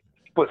sit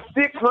for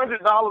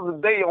 $600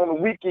 a day on the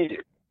weekend.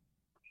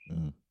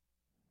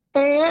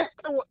 And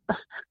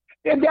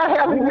that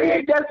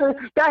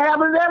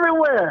happens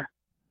everywhere.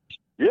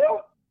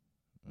 Yeah.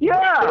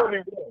 Yeah.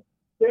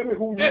 Tell me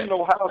who you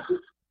know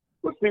houses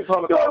for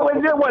 $600. The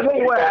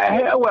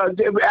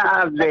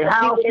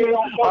house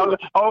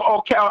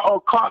or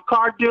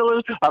car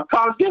dealers,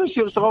 car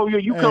dealerships. So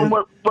you come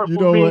work for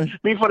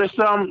me for the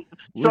summer.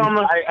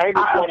 I ain't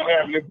going to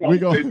have this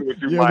conversation with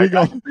you, Mike.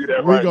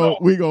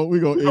 We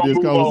go end this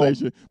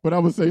conversation. But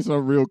I'm gonna say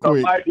something real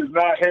quick. Mike is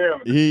not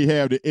having it. He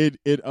had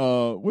it.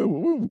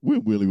 When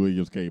Willie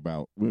Williams came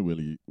out.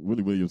 Willie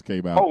Williams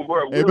came out. Oh,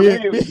 bro,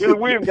 Willie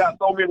Williams got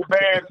so many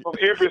bands from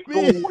every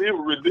school. It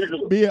was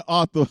ridiculous.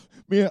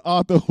 Me and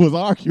Arthur was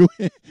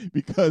arguing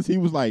because he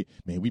was like,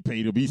 "Man, we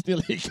paid him. He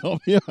still ain't come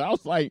here." I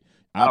was like,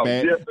 "Our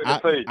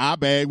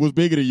bag was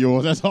bigger than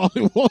yours. That's all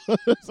it was."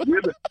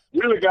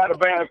 Willie got a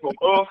bag from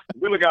us.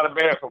 Willie got a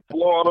bag from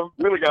Florida.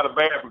 Willie got a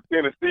bag from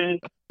Tennessee.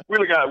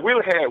 Willie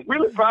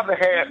probably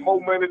had more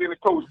money than the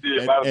coach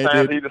did by the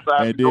time he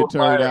decided to go to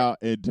Miami.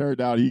 It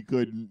turned out he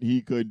couldn't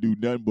do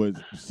nothing but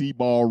see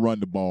ball, run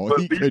the ball.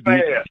 But he could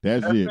do.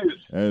 That's it.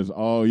 That's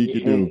all he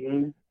could do.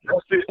 Mm-hmm.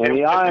 And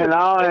he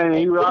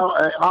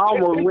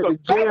almost went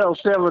to jail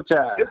several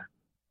times.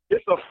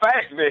 It's a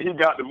fact that he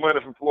got the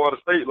money from Florida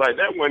State. Like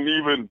that wasn't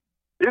even.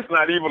 It's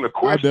not even a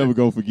question. I never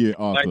go forget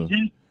Arthur. Like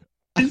he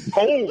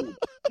told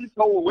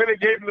when they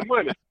gave him the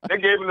money. They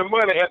gave him the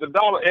money at the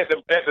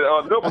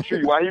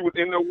Doubletree while he was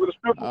in there with a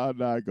stripper. I'm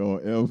not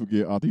gonna ever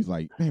forget Arthur. He's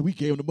like, "Man, we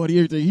gave him the money,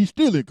 everything. He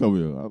still didn't come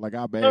here." I was like,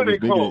 "Our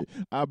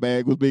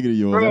bag was bigger than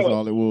yours." That's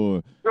all it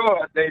was.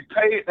 Bro, they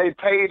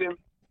paid him.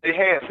 They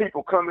had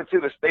people coming to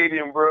the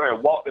stadium, bro,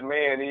 and walk the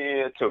man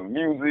in to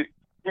music.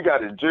 He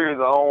got his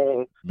jersey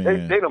on.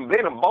 Man. They done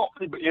bought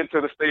people into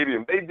the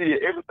stadium. They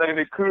did everything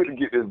they could to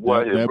get this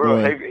boy here,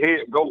 bro.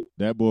 Head go.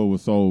 That boy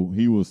was so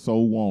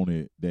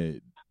wanted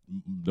that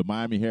the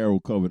Miami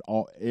Herald covered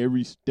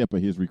every step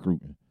of his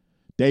recruiting.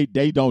 They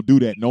don't do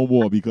that no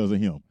more because of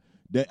him.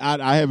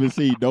 I haven't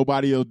seen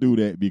nobody else do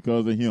that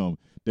because of him.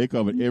 They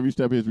covered every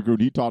step of his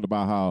recruiting. He talked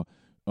about how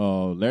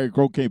Larry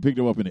Croak came picked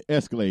him up in the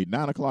Escalade,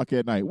 9:00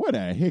 at night. What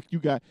the heck you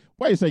got?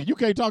 Wait a second, you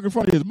can't talk in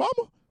front of his mama?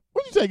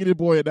 What you taking this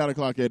boy at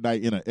 9:00 at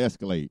night in an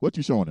Escalade? What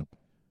you showing him?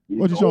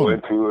 What you showing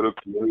him?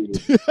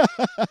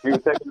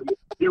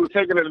 He was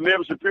taking it to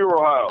Never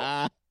Shapiro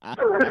house.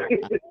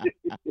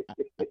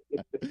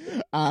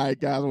 All right,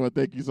 guys, I want to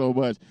thank you so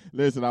much.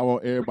 Listen, I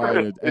want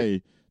everybody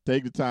to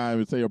take the time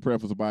and say a prayer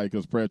for somebody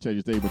because prayer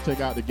changes things. But check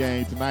out the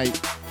game tonight.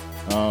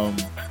 I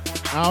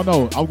don't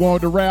know. I'm going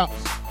to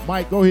Raps.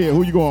 Mike, go ahead.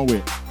 Who you going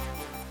with?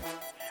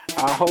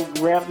 I hope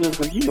Raptors,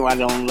 because I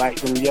don't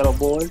like them yellow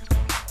boys.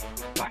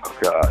 Oh,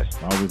 gosh.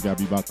 I always got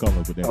to be about color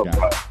with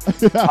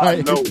that guy.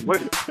 I know.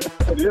 What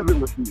is it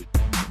with you?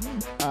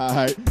 All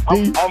right.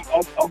 I'm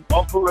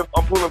pulling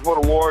for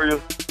the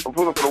Warriors. I'm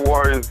pulling for the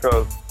Warriors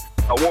because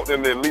I want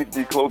them to at least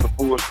be close to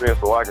full strength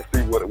so I can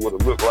see what it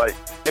would look like.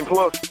 And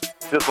plus,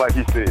 just like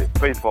he said,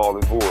 baseball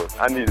is boring.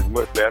 I need as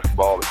much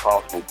basketball as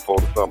possible before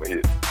the summer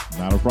hits.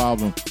 Not a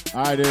problem.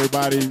 All right,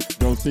 everybody.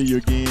 Gonna see you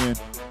again.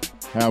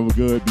 Have a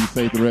good, be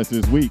safe the rest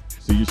of this week.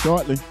 See you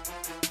shortly.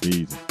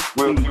 Easy.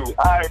 Will do. All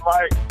right,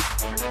 Mike.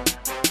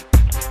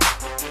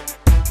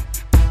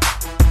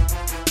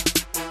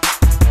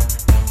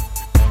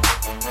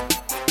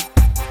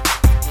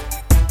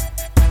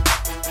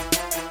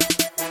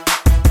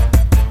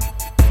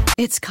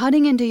 It's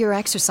cutting into your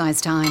exercise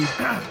time.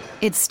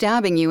 It's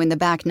stabbing you in the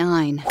back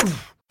nine.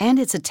 And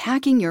it's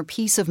attacking your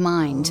peace of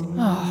mind.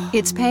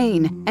 It's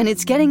pain, and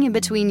it's getting in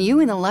between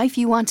you and the life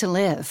you want to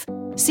live.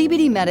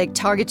 CBD Medic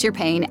targets your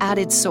pain at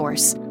its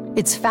source.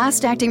 It's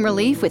fast-acting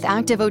relief with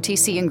active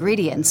OTC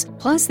ingredients,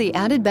 plus the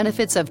added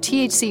benefits of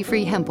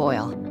THC-free hemp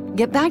oil.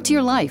 Get back to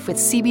your life with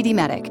CBD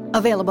Medic,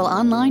 available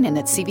online and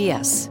at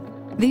CVS.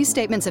 These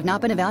statements have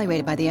not been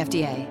evaluated by the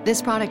FDA.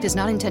 This product is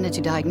not intended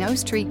to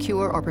diagnose, treat,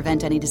 cure, or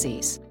prevent any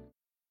disease.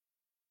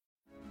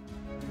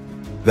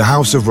 The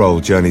House of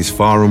Roll journeys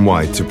far and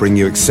wide to bring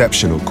you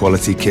exceptional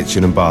quality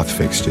kitchen and bath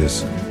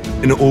fixtures.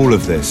 In all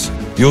of this,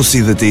 you'll see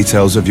the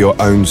details of your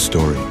own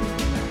story.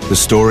 The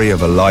story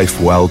of a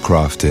life well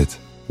crafted.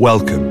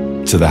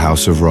 Welcome to the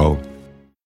House of Roll.